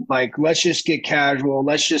on, like, let's just get casual.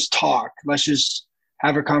 Let's just talk. Let's just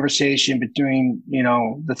have a conversation between,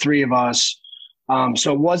 the three of us.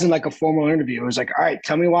 So it wasn't like a formal interview. It was like, all right,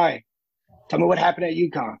 tell me why. Tell me what happened at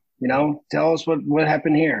UConn. Tell us what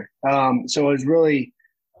happened here. So it was really,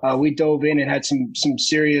 we dove in and had some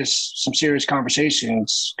serious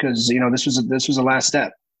conversations because, this was the last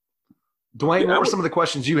step. Dwayne, what were some of the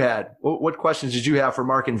questions you had? What questions did you have for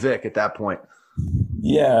Mark and Vic at that point?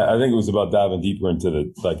 Yeah, I think it was about diving deeper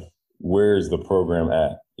into where's the program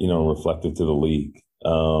at, reflective to the league.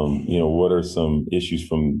 What are some issues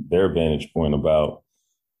from their vantage point about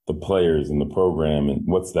the players and the program, and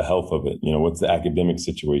what's the health of it? What's the academic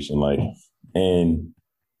situation like? And,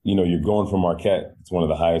 you're going from Marquette, it's one of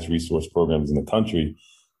the highest resource programs in the country,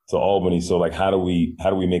 to Albany. So how do we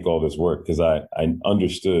make all this work? Because I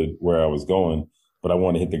understood where I was going, but I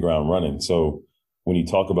want to hit the ground running. So when you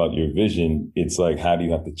talk about your vision, it's like, how do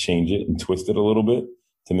you have to change it and twist it a little bit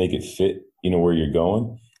to make it fit, where you're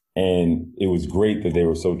going? And it was great that they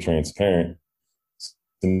were so transparent.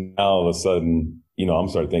 And now all of a sudden, I'm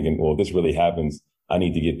starting thinking, well, if this really happens, I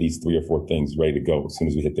need to get these 3 or 4 things ready to go as soon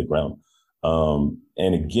as we hit the ground.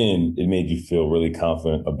 And again, it made you feel really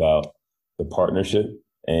confident about the partnership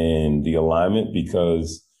and the alignment,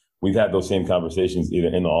 because we've had those same conversations either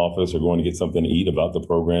in the office or going to get something to eat about the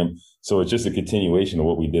program. So it's just a continuation of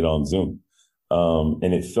what we did on Zoom.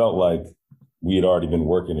 And it felt like we had already been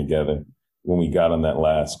working together when we got on that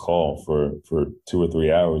last call for 2 or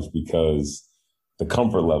 3 hours, because the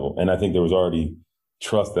comfort level, and I think there was already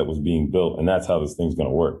trust that was being built, and that's how this thing's going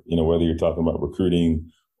to work. Whether you're talking about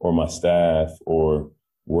recruiting or my staff or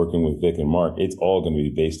working with Vic and Mark, it's all going to be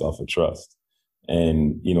based off of trust.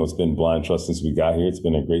 And, it's been blind trust since we got here. It's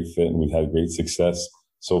been a great fit, and we've had great success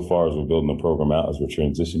so far as we're building the program out, as we're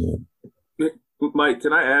transitioning. Mike,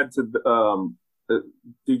 can I add to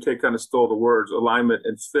DK kind of stole the words, alignment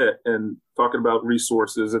and fit, and talking about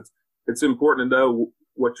resources. It's important to know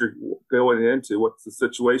what you're going into, what the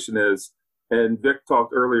situation is. And Vic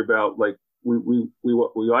talked earlier about we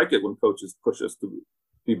like it when coaches push us to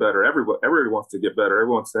be better. Everybody wants to get better.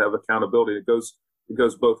 Everyone wants to have accountability. It goes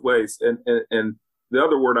both ways. And the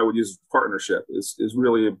other word I would use is partnership is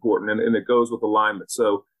really important, and it goes with alignment.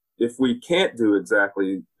 So if we can't do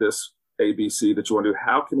exactly this ABC that you want to do,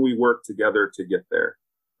 how can we work together to get there,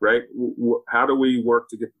 right? How do we work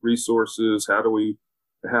to get resources? How do we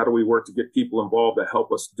work to get people involved to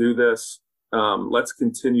help us do this? Let's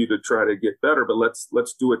continue to try to get better, but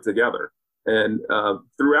let's do it together. And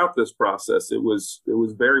throughout this process, it was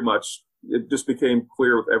very much, it just became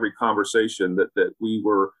clear with every conversation that we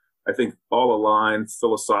were, I think, all aligned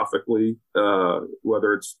philosophically,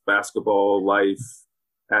 whether it's basketball, life,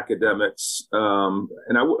 academics.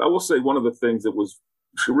 And I will say one of the things that was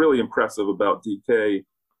really impressive about DK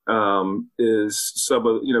is some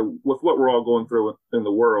of, with what we're all going through in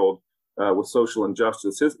the world with social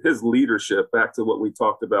injustice, his leadership, back to what we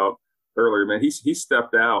talked about earlier, man, he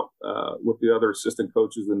stepped out with the other assistant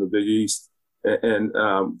coaches in the Big East and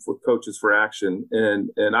for Coaches for Action.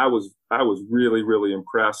 And I was really, really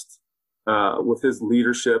impressed with his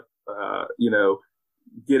leadership,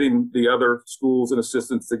 getting the other schools and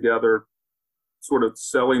assistants together, sort of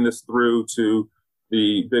selling this through to,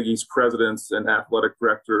 the Big East presidents and athletic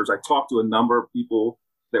directors. I talked to a number of people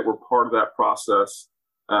that were part of that process,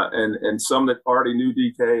 and some that already knew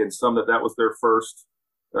DK, and some that was their first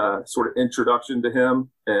sort of introduction to him,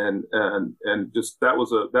 and just that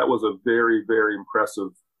was a very, very impressive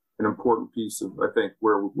and important piece of, I think,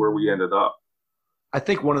 where we ended up. I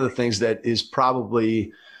think one of the things that is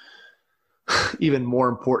probably even more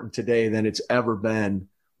important today than it's ever been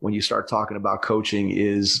when you start talking about coaching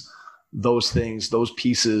is those things, those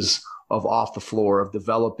pieces of off the floor, of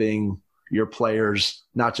developing your players,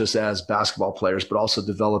 not just as basketball players, but also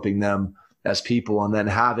developing them as people, and then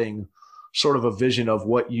having sort of a vision of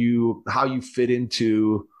how you fit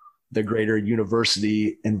into the greater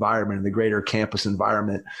university environment and the greater campus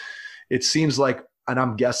environment. It seems like, and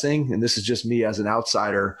I'm guessing, and this is just me as an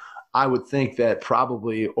outsider, I would think that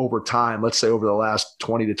probably over time, let's say over the last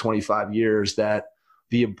 20 to 25 years, that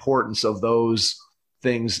the importance of those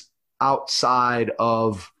things outside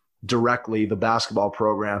of directly the basketball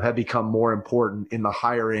program have become more important in the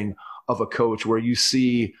hiring of a coach, where you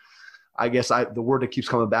see, I guess the word that keeps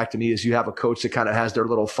coming back to me is you have a coach that kind of has their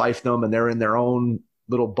little fiefdom and they're in their own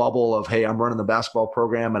little bubble of, hey, I'm running the basketball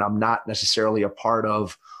program and I'm not necessarily a part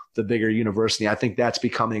of the bigger university. I think that's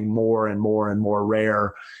becoming more and more and more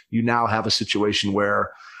rare. You now have a situation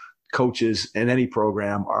where coaches in any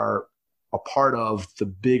program are a part of the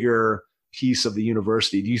bigger piece of the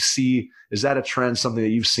university. Do you see, is that a trend, something that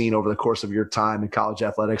you've seen over the course of your time in college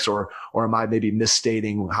athletics, or am I maybe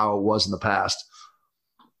misstating how it was in the past?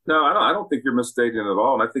 No, I don't think you're misstating it at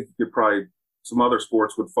all. And I think you could probably, some other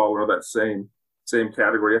sports would fall under that same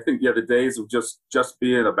category. I think, the days of just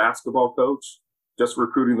being a basketball coach, just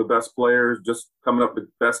recruiting the best players, just coming up with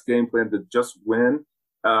the best game plan to just win,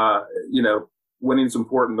 winning is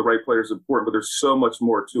important, the right players is important, but there's so much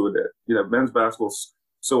more to it. Men's basketball is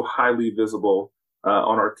so highly visible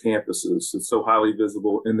on our campuses. It's so highly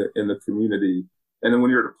visible in the community. And then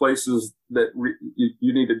when you're at places that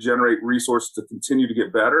you need to generate resources to continue to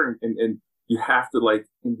get better, and you have to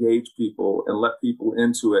engage people and let people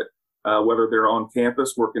into it, whether they're on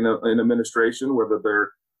campus working in administration, whether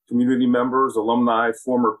they're community members, alumni,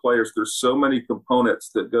 former players. There's so many components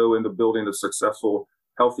that go into building a successful,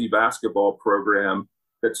 healthy basketball program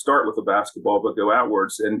that start with the basketball but go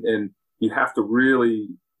outwards. And you have to really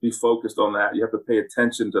be focused on that. You have to pay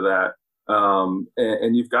attention to that.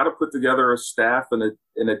 And you've got to put together a staff and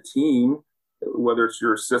a team, whether it's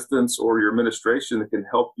your assistants or your administration, that can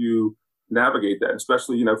help you navigate that,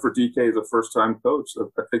 especially, for DK as a first-time coach.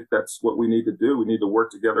 I think that's what we need to do. We need to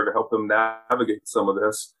work together to help him navigate some of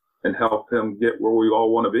this and help him get where we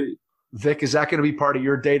all want to be. Vic, is that going to be part of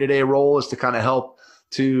your day-to-day role, is to kind of help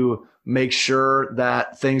to make sure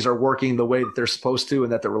that things are working the way that they're supposed to,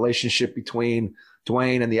 and that the relationship between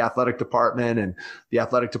Dwayne and the athletic department and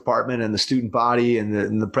the student body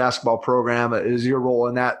and the basketball program, is your role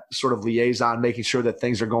in that sort of liaison, making sure that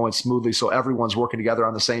things are going smoothly so everyone's working together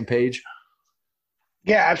on the same page?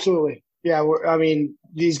 Yeah, absolutely. Yeah.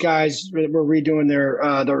 These guys, we're redoing their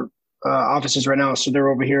offices right now. So they're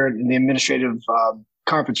over here in the administrative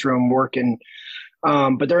conference room working.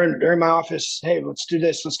 But they're in my office. Hey, let's do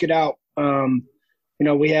this. Let's get out.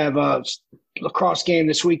 We have a lacrosse game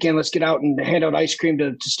this weekend. Let's get out and hand out ice cream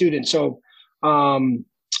to students. So they want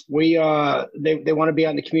to be out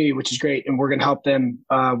in the community, which is great. And we're going to help them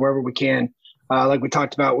wherever we can. Like we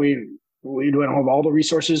talked about, we don't have all the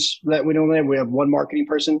resources that we normally have. We have one marketing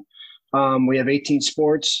person. We have 18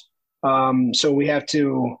 sports. So we have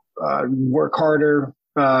to work harder,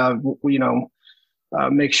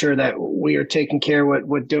 make sure that we are taking care of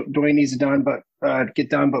what Dwayne needs to get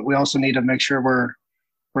done, but we also need to make sure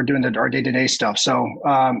we're doing our day-to-day stuff. So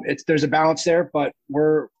there's a balance there, but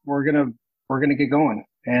we're gonna get going,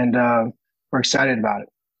 and we're excited about it.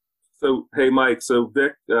 So, hey, Mike, so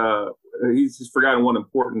Vic, he's forgotten one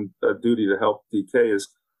important duty to help DK is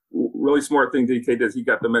really smart thing DK does. He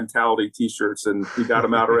got the mentality T-shirts and he got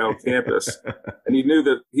them out around campus. And he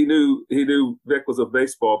knew Vic was a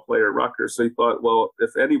baseball player at Rutgers. So he thought, well,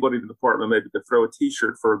 if anybody in the department maybe could throw a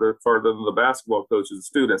T-shirt farther than the basketball coaches and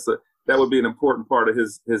students, that would be an important part of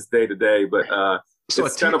his day to day. But so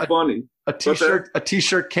it's kind of funny. A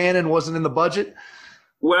T-shirt cannon wasn't in the budget.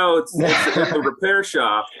 Well, it's a repair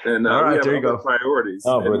shop, and all right, we have other priorities.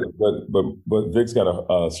 Oh, but Vic's got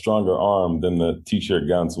a stronger arm than the T-shirt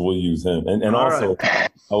gun, so we'll use him. And also,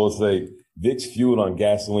 right. I will say Vic's fueled on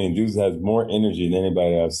gasoline. Dude has more energy than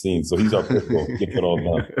anybody I've seen, so he's our pitbull. Get it all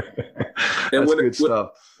done. And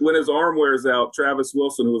when his arm wears out, Travis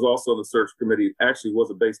Wilson, who was also on the search committee, actually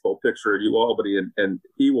was a baseball pitcher at UAlbany, and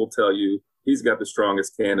he will tell you he's got the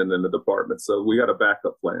strongest cannon in the department. So we got a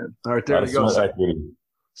backup plan. All right, there you go.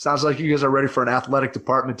 Sounds like you guys are ready for an athletic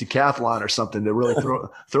department decathlon or something to really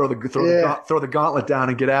throw the gauntlet down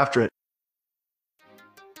and get after it.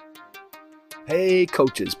 Hey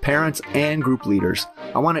coaches, parents, and group leaders.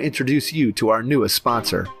 I want to introduce you to our newest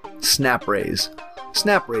sponsor, SnapRaise.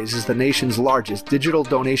 SnapRaise is the nation's largest digital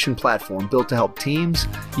donation platform built to help teams,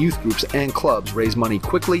 youth groups, and clubs raise money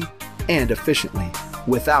quickly and efficiently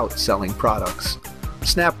without selling products.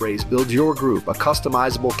 SnapRaise builds your group a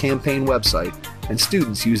customizable campaign website, and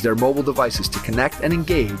students use their mobile devices to connect and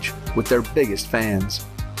engage with their biggest fans.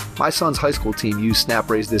 My son's high school team used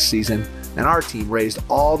SnapRaise this season, and our team raised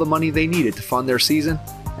all the money they needed to fund their season,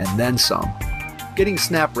 and then some. Getting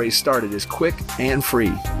SnapRaise started is quick and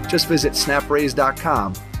free. Just visit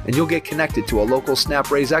snapraise.com and you'll get connected to a local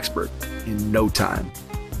SnapRaise expert in no time.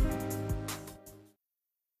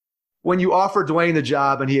 When you offer Dwayne the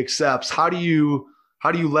job and he accepts, how do you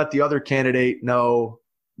let the other candidate know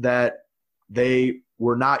that they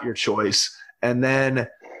were not your choice? And then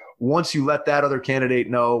once you let that other candidate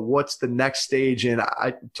know, what's the next stage? And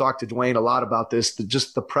I talked to Dwayne a lot about this,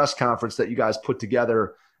 just the press conference that you guys put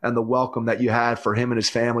together and the welcome that you had for him and his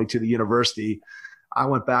family to the university. I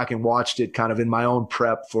went back and watched it kind of in my own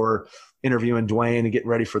prep for interviewing Dwayne and getting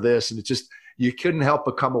ready for this. And it just, you couldn't help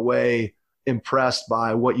but come away impressed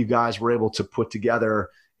by what you guys were able to put together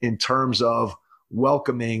in terms of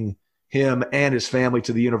welcoming him and his family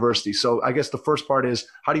to the university. So I guess the first part is,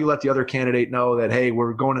 how do you let the other candidate know that, hey,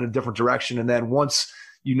 we're going in a different direction? And then once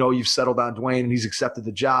you know you've settled on Dwayne and he's accepted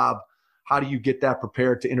the job, how do you get that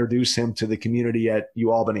prepared to introduce him to the community at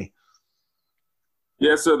UAlbany?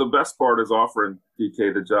 Yeah, so the best part is offering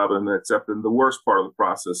DK the job and accepting. The worst part of the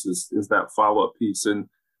process is that follow-up piece. And,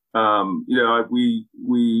 I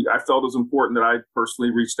felt it was important that I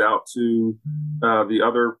personally reached out to the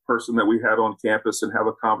other person that we had on campus and have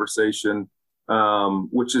a conversation,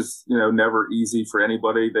 which is, never easy for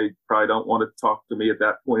anybody. They probably don't want to talk to me at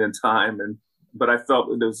that point in time. But I felt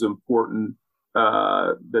that it was important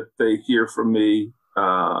that they hear from me.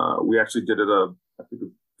 We actually did it I think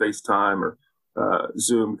a FaceTime or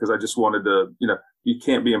Zoom, because I just wanted to, you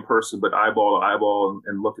can't be in person, but eyeball to eyeball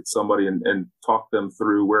and look at somebody and talk them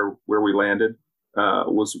through where we landed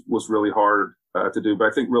was really hard to do, but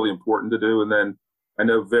I think really important to do. And then I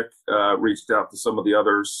know Vic reached out to some of the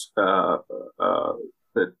others that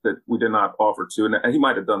we did not offer to, and he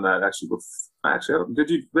might have done that actually. Did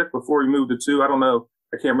you, Vic, before you moved to 2? I don't know.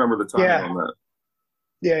 I can't remember the timing on that.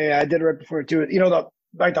 Yeah, I did it right before too.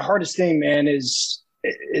 The hardest thing, man, is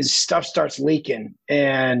stuff starts leaking,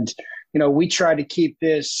 and we try to keep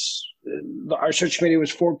this. Our search committee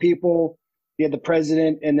was 4 people. We had the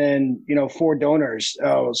president, and then 4 donors.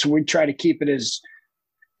 So we try to keep it as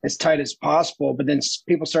tight as possible. But then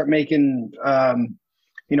people start making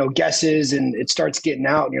guesses, and it starts getting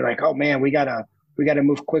out, and you're like, oh man, we gotta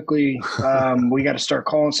move quickly. We got to start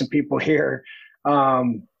calling some people here.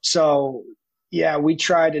 So yeah, we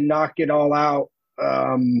tried to knock it all out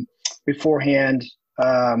beforehand,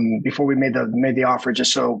 before we made the offer,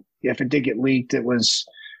 just so if it did get leaked, it was,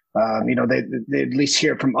 they at least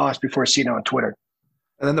hear from us before seeing it on Twitter.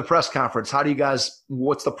 And then the press conference,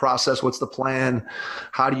 what's the process? What's the plan?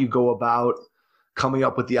 How do you go about coming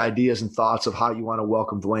up with the ideas and thoughts of how you want to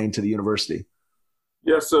welcome Dwayne to the university?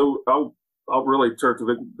 Yeah, so I'll really turn to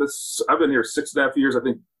Vic. I've been here 6.5 years. I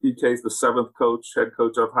think DK is the 7th head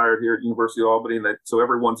coach I've hired here at University of Albany. And so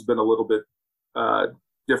everyone's been a little bit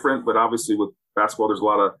different, but obviously with basketball, there's a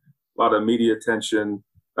lot of media attention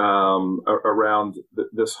around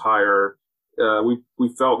this hire.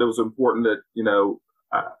 We felt it was important that,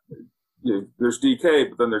 there's DK,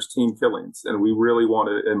 but then there's Team Killings. And we really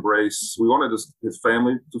wanted his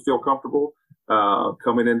family to feel comfortable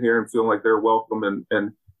coming in here and feeling like they're welcome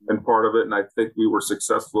and part of it. And I think we were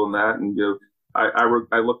successful in that. And,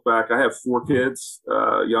 I look back, I have 4 kids,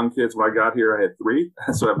 young kids. When I got here, I had 3.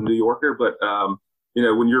 So I have a New Yorker. But,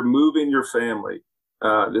 when you're moving your family,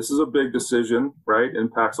 this is a big decision, right? It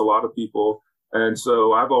impacts a lot of people. And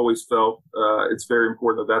so I've always felt it's very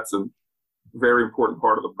important that's a very important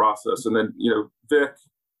part of the process. And then, Vic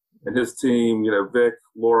and his team, Vic,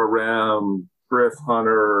 Laura Rem, Griff,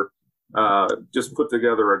 Hunter, just put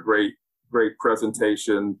together a great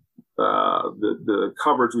presentation. The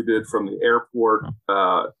coverage we did from the airport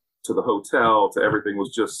to the hotel to everything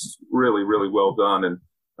was just really, really well done. And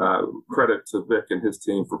credit to Vic and his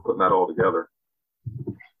team for putting that all together.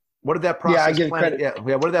 What did that process?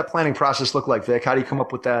 What did that planning process look like, Vic? How do you come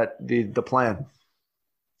up with the plan?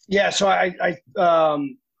 Yeah, so I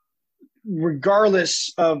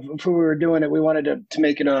regardless of who we were doing it, we wanted to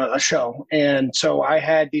make it a show. And so I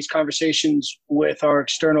had these conversations with our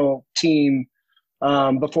external team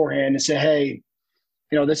beforehand and said, hey,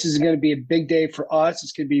 this is going to be a big day for us.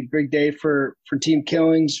 It's going to be a big day for Team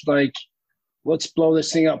Killings. Like, let's blow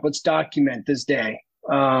this thing up. Let's document this day.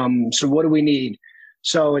 So what do we need?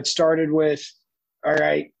 So it started with, all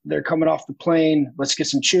right, they're coming off the plane. Let's get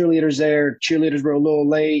some cheerleaders there. Cheerleaders were a little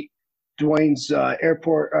late. Dwayne's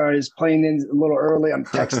his plane in a little early. I'm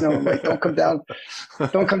texting him, like, don't come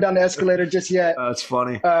down the escalator just yet. That's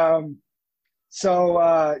funny.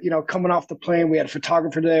 So coming off the plane, we had a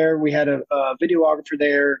photographer there. We had a videographer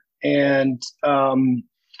there, and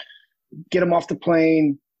get him off the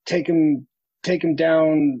plane, take him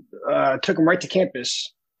down, took him right to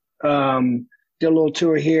campus. Did a little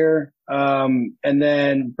tour here, and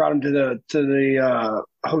then brought him to the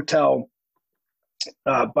hotel.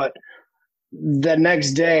 But the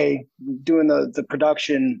next day, doing the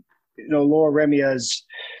production, Laura Remias,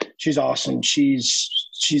 she's awesome. She's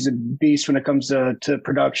a beast when it comes to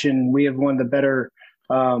production. We have one of the better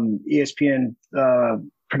ESPN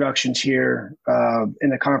productions here in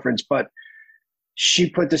the conference, but she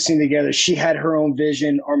put this thing together. She had her own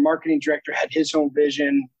vision. Our marketing director had his own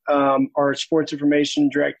vision. Our sports information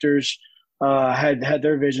directors had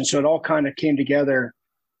their vision. So it all kind of came together.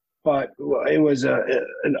 But it was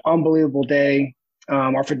an unbelievable day.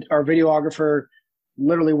 Our videographer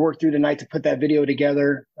literally worked through the night to put that video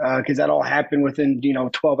together because that all happened within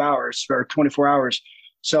 12 hours or 24 hours.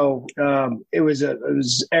 So it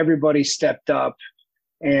was everybody stepped up,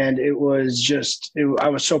 and it was just I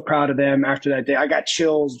was so proud of them after that day. I got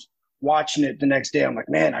chills watching it the next day. I'm like,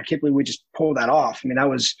 man, I can't believe we just pulled that off. I mean, that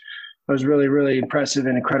was really, really impressive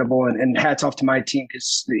and incredible. And hats off to my team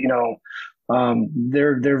because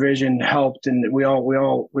their vision helped, and we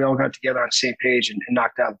all got together on the same page and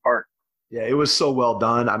knocked out the park. Yeah, it was so well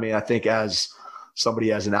done. I mean, I think as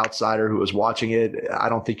somebody, as an outsider who was watching it, I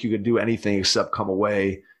don't think you could do anything except come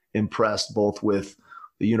away impressed both with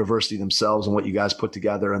the university themselves and what you guys put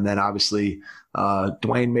together. And then obviously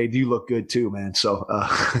Dwayne made you look good too, man. So,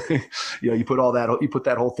 you put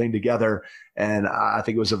that whole thing together, and I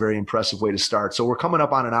think it was a very impressive way to start. So we're coming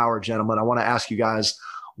up on an hour, gentlemen. I want to ask you guys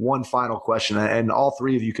one final question, and all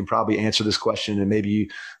three of you can probably answer this question, and maybe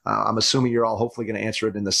I'm assuming you're all hopefully going to answer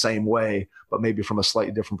it in the same way, but maybe from a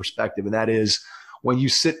slightly different perspective. And that is, when you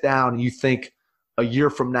sit down and you think a year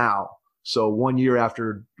from now, so 1 year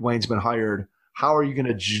after Dwayne's been hired, how are you going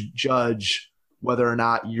to judge whether or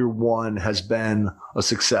not year one has been a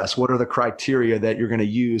success? What are the criteria that you're going to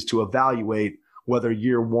use to evaluate whether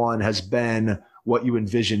year one has been what you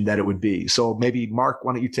envisioned that it would be? So maybe Mark,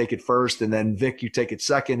 why don't you take it first, and then Vic, you take it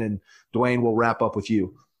second, and Dwayne will wrap up with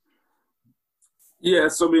you. Yeah.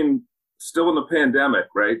 So, I mean, still in the pandemic,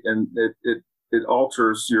 right? And it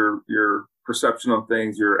alters your perception on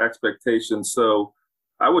things, your expectations. So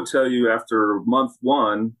I would tell you after month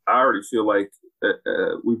one, I already feel like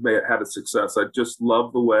we've had a success. I just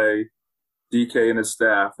love the way DK and his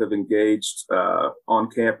staff have engaged on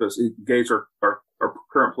campus, engaged our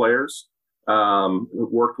current players,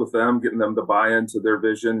 worked with them, getting them to buy into their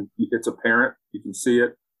vision. It's apparent. You can see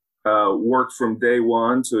it. Worked from day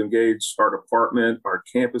one to engage our department, our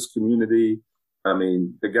campus community. I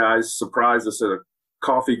mean, the guys surprised us at a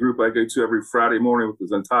coffee group I go to every Friday morning with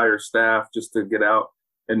his entire staff just to get out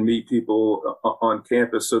and meet people on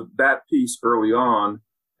campus. So that piece early on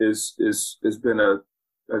has been a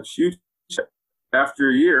huge.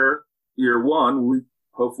 After year one, we're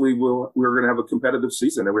going to have a competitive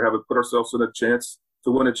season, and we have put ourselves in a chance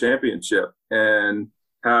to win a championship and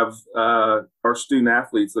have our student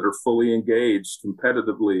athletes that are fully engaged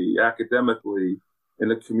competitively, academically in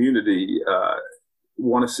the community.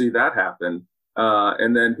 Want to see that happen,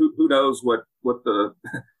 and then who knows what the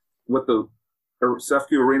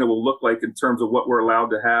Sefco Arena will look like in terms of what we're allowed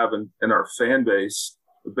to have in our fan base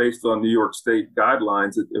based on New York State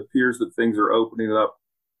guidelines. It appears that things are opening up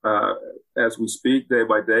as we speak, day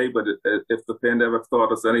by day. But if the pandemic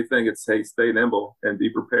taught us anything, it's, hey, stay nimble and be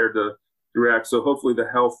prepared to react. So hopefully the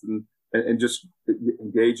health and just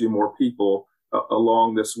engaging more people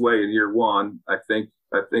along this way in year one, I think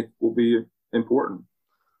will be important.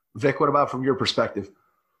 Vic, what about from your perspective?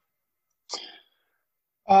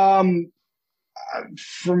 For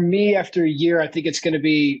me, after a year, I think it's going to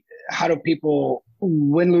be, how do people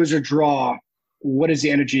win, lose, or draw? What is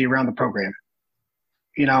the energy around the program?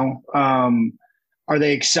 Are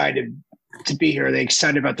they excited to be here? Are they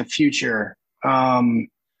excited about the future?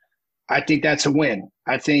 I think that's a win.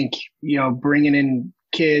 I think, bringing in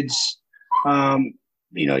kids,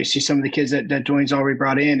 you see some of the kids that Dwayne's already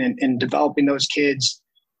brought in and developing those kids,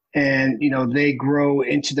 and, they grow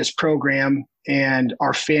into this program, and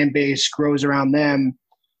our fan base grows around them,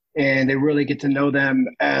 and they really get to know them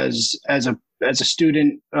as as a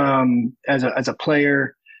student, as a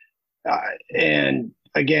player. And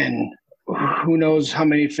again, who knows how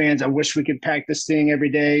many fans? I wish we could pack this thing every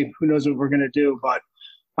day. Who knows what we're going to do? But,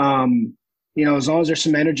 as long as there's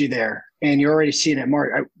some energy there, and you're already seeing it.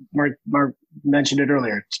 Mark mentioned it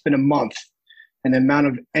earlier. It's been a month, and the amount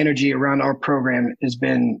of energy around our program has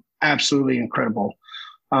been absolutely incredible.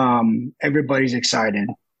 Everybody's excited.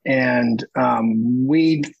 And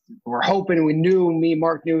we were hoping, we knew,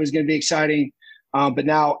 Mark knew it was going to be exciting, but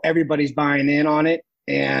now everybody's buying in on it.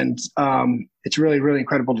 And it's really, really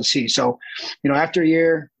incredible to see. So, after a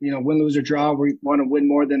year, win, lose, or draw, we want to win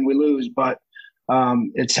more than we lose, but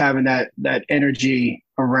it's having that energy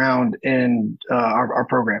around in our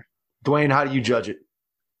program. Dwayne, how do you judge it?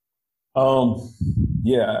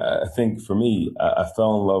 I think for me, I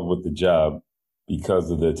fell in love with the job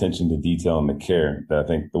because of the attention to detail and the care that I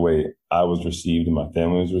think the way I was received and my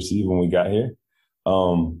family was received when we got here.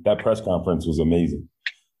 That press conference was amazing.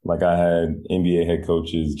 Like, I had NBA head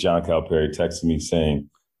coaches, John Calipari, texting me saying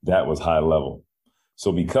that was high level.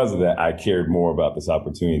 So because of that, I cared more about this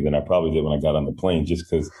opportunity than I probably did when I got on the plane, just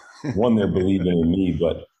because, one, they're believing in me,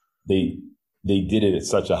 but they did it at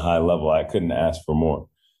such a high level. I couldn't ask for more.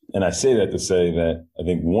 And I say that to say that I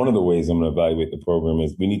think one of the ways I'm going to evaluate the program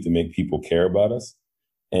is we need to make people care about us.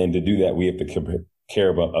 And to do that, we have to care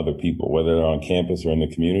about other people, whether they're on campus or in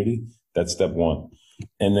the community. That's step one.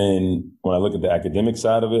 And then when I look at the academic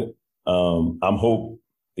side of it, I'm hope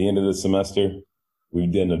the end of the semester,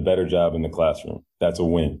 we've done a better job in the classroom. That's a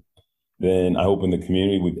win. Then I hope in the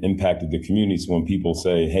community, we've impacted the community. So when people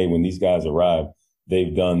say, hey, when these guys arrive,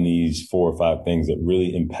 they've done these 4 or 5 things that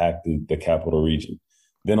really impacted the capital region.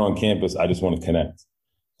 Then on campus, I just want to connect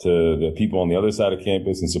to the people on the other side of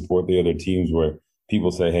campus and support the other teams where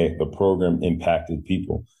people say, hey, the program impacted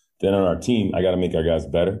people. Then on our team, I got to make our guys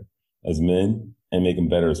better as men and make them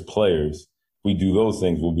better as players. If we do those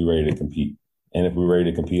things, we'll be ready to compete. And if we're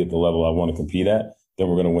ready to compete at the level I want to compete at, then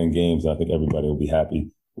we're going to win games. And I think everybody will be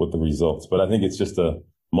happy with the results. But I think it's just a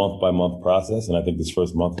month-by-month process. And I think this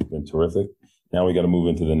first month has been terrific. Now we got to move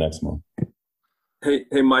into the next month. Hey,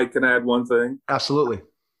 Mike, can I add one thing? Absolutely.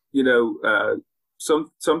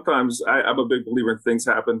 Sometimes I'm a big believer in things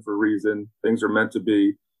happen for a reason. Things are meant to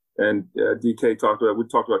be. And we talked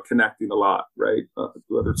about connecting a lot, right?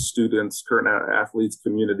 Whether it's students, current athletes,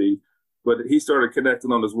 community. But he started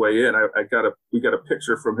connecting on his way in. We got a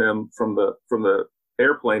picture from him from the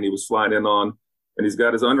airplane he was flying in on, and he's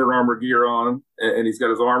got his Under Armour gear on, and he's got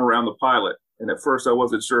his arm around the pilot. And at first I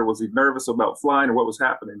wasn't sure, was he nervous about flying or what was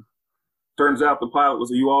happening? Turns out the pilot was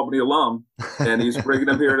a UAlbany alum, and he's bringing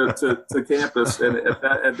him here to campus. And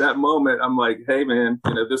at that moment, I'm like, hey man,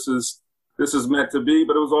 this is meant to be.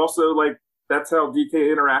 But it was also like, that's how DK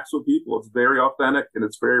interacts with people. It's very authentic and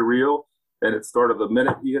it's very real. And it started the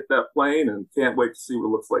minute he hit that plane, and can't wait to see what it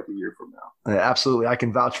looks like a year from now. Yeah, absolutely. I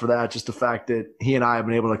can vouch for that. Just the fact that he and I have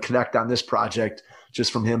been able to connect on this project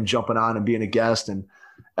just from him jumping on and being a guest. And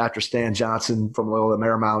after Stan Johnson from Loyola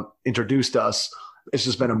Marymount introduced us, it's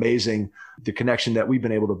just been amazing, the connection that we've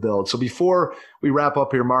been able to build. So before we wrap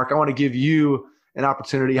up here, Mark, I want to give you an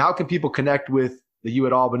opportunity. How can people connect with the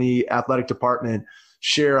UAlbany athletic department,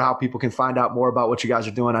 share how people can find out more about what you guys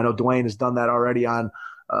are doing? I know Dwayne has done that already on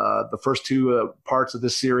the first 2 parts of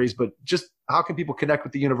this series, but just how can people connect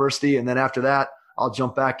with the university? And then after that, I'll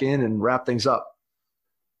jump back in and wrap things up.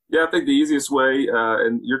 Yeah, I think the easiest way,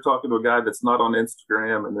 and you're talking to a guy that's not on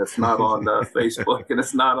Instagram and that's not on Facebook and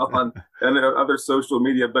it's not on other social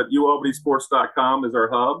media, but UAlbanySports.com is our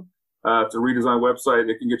hub. It's a redesigned website.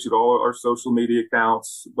 It can get you to all our social media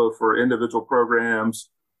accounts, both for individual programs,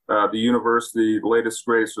 the university, the latest,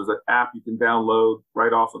 greatest. There's an app you can download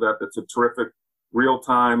right off of that. That's a terrific,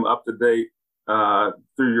 real-time, up-to-date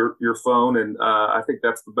through your phone. And I think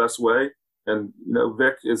that's the best way. And,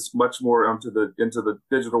 Vic is much more into the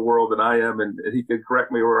digital world than I am, and he could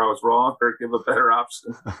correct me where I was wrong or give a better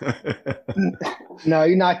option. No,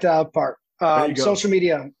 you knocked out part. Social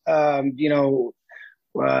media, Dwayne,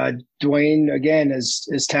 again,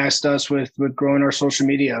 has tasked us with growing our social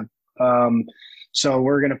media. So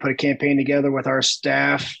we're going to put a campaign together with our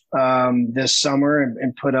staff this summer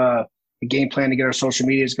and put a game plan to get our social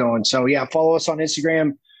medias going. So, yeah, follow us on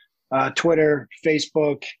Instagram, Twitter,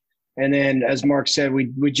 Facebook. And then, as Mark said,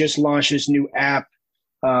 we just launched this new app.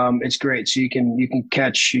 It's great. So you can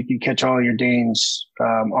catch all your games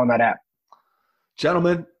on that app.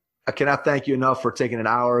 Gentlemen, I cannot thank you enough for taking an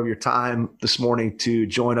hour of your time this morning to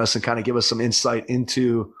join us and kind of give us some insight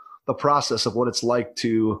into the process of what it's like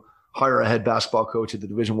to hire a head basketball coach at the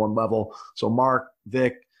Division I level. So Mark,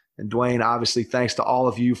 Vic, and Dwayne, obviously, thanks to all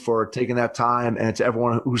of you for taking that time, and to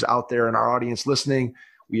everyone who's out there in our audience listening.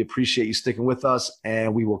 We appreciate you sticking with us,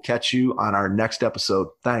 and we will catch you on our next episode.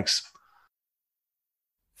 Thanks.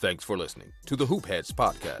 Thanks for listening to the Hoop Heads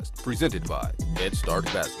podcast, presented by Head Start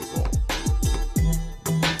Basketball.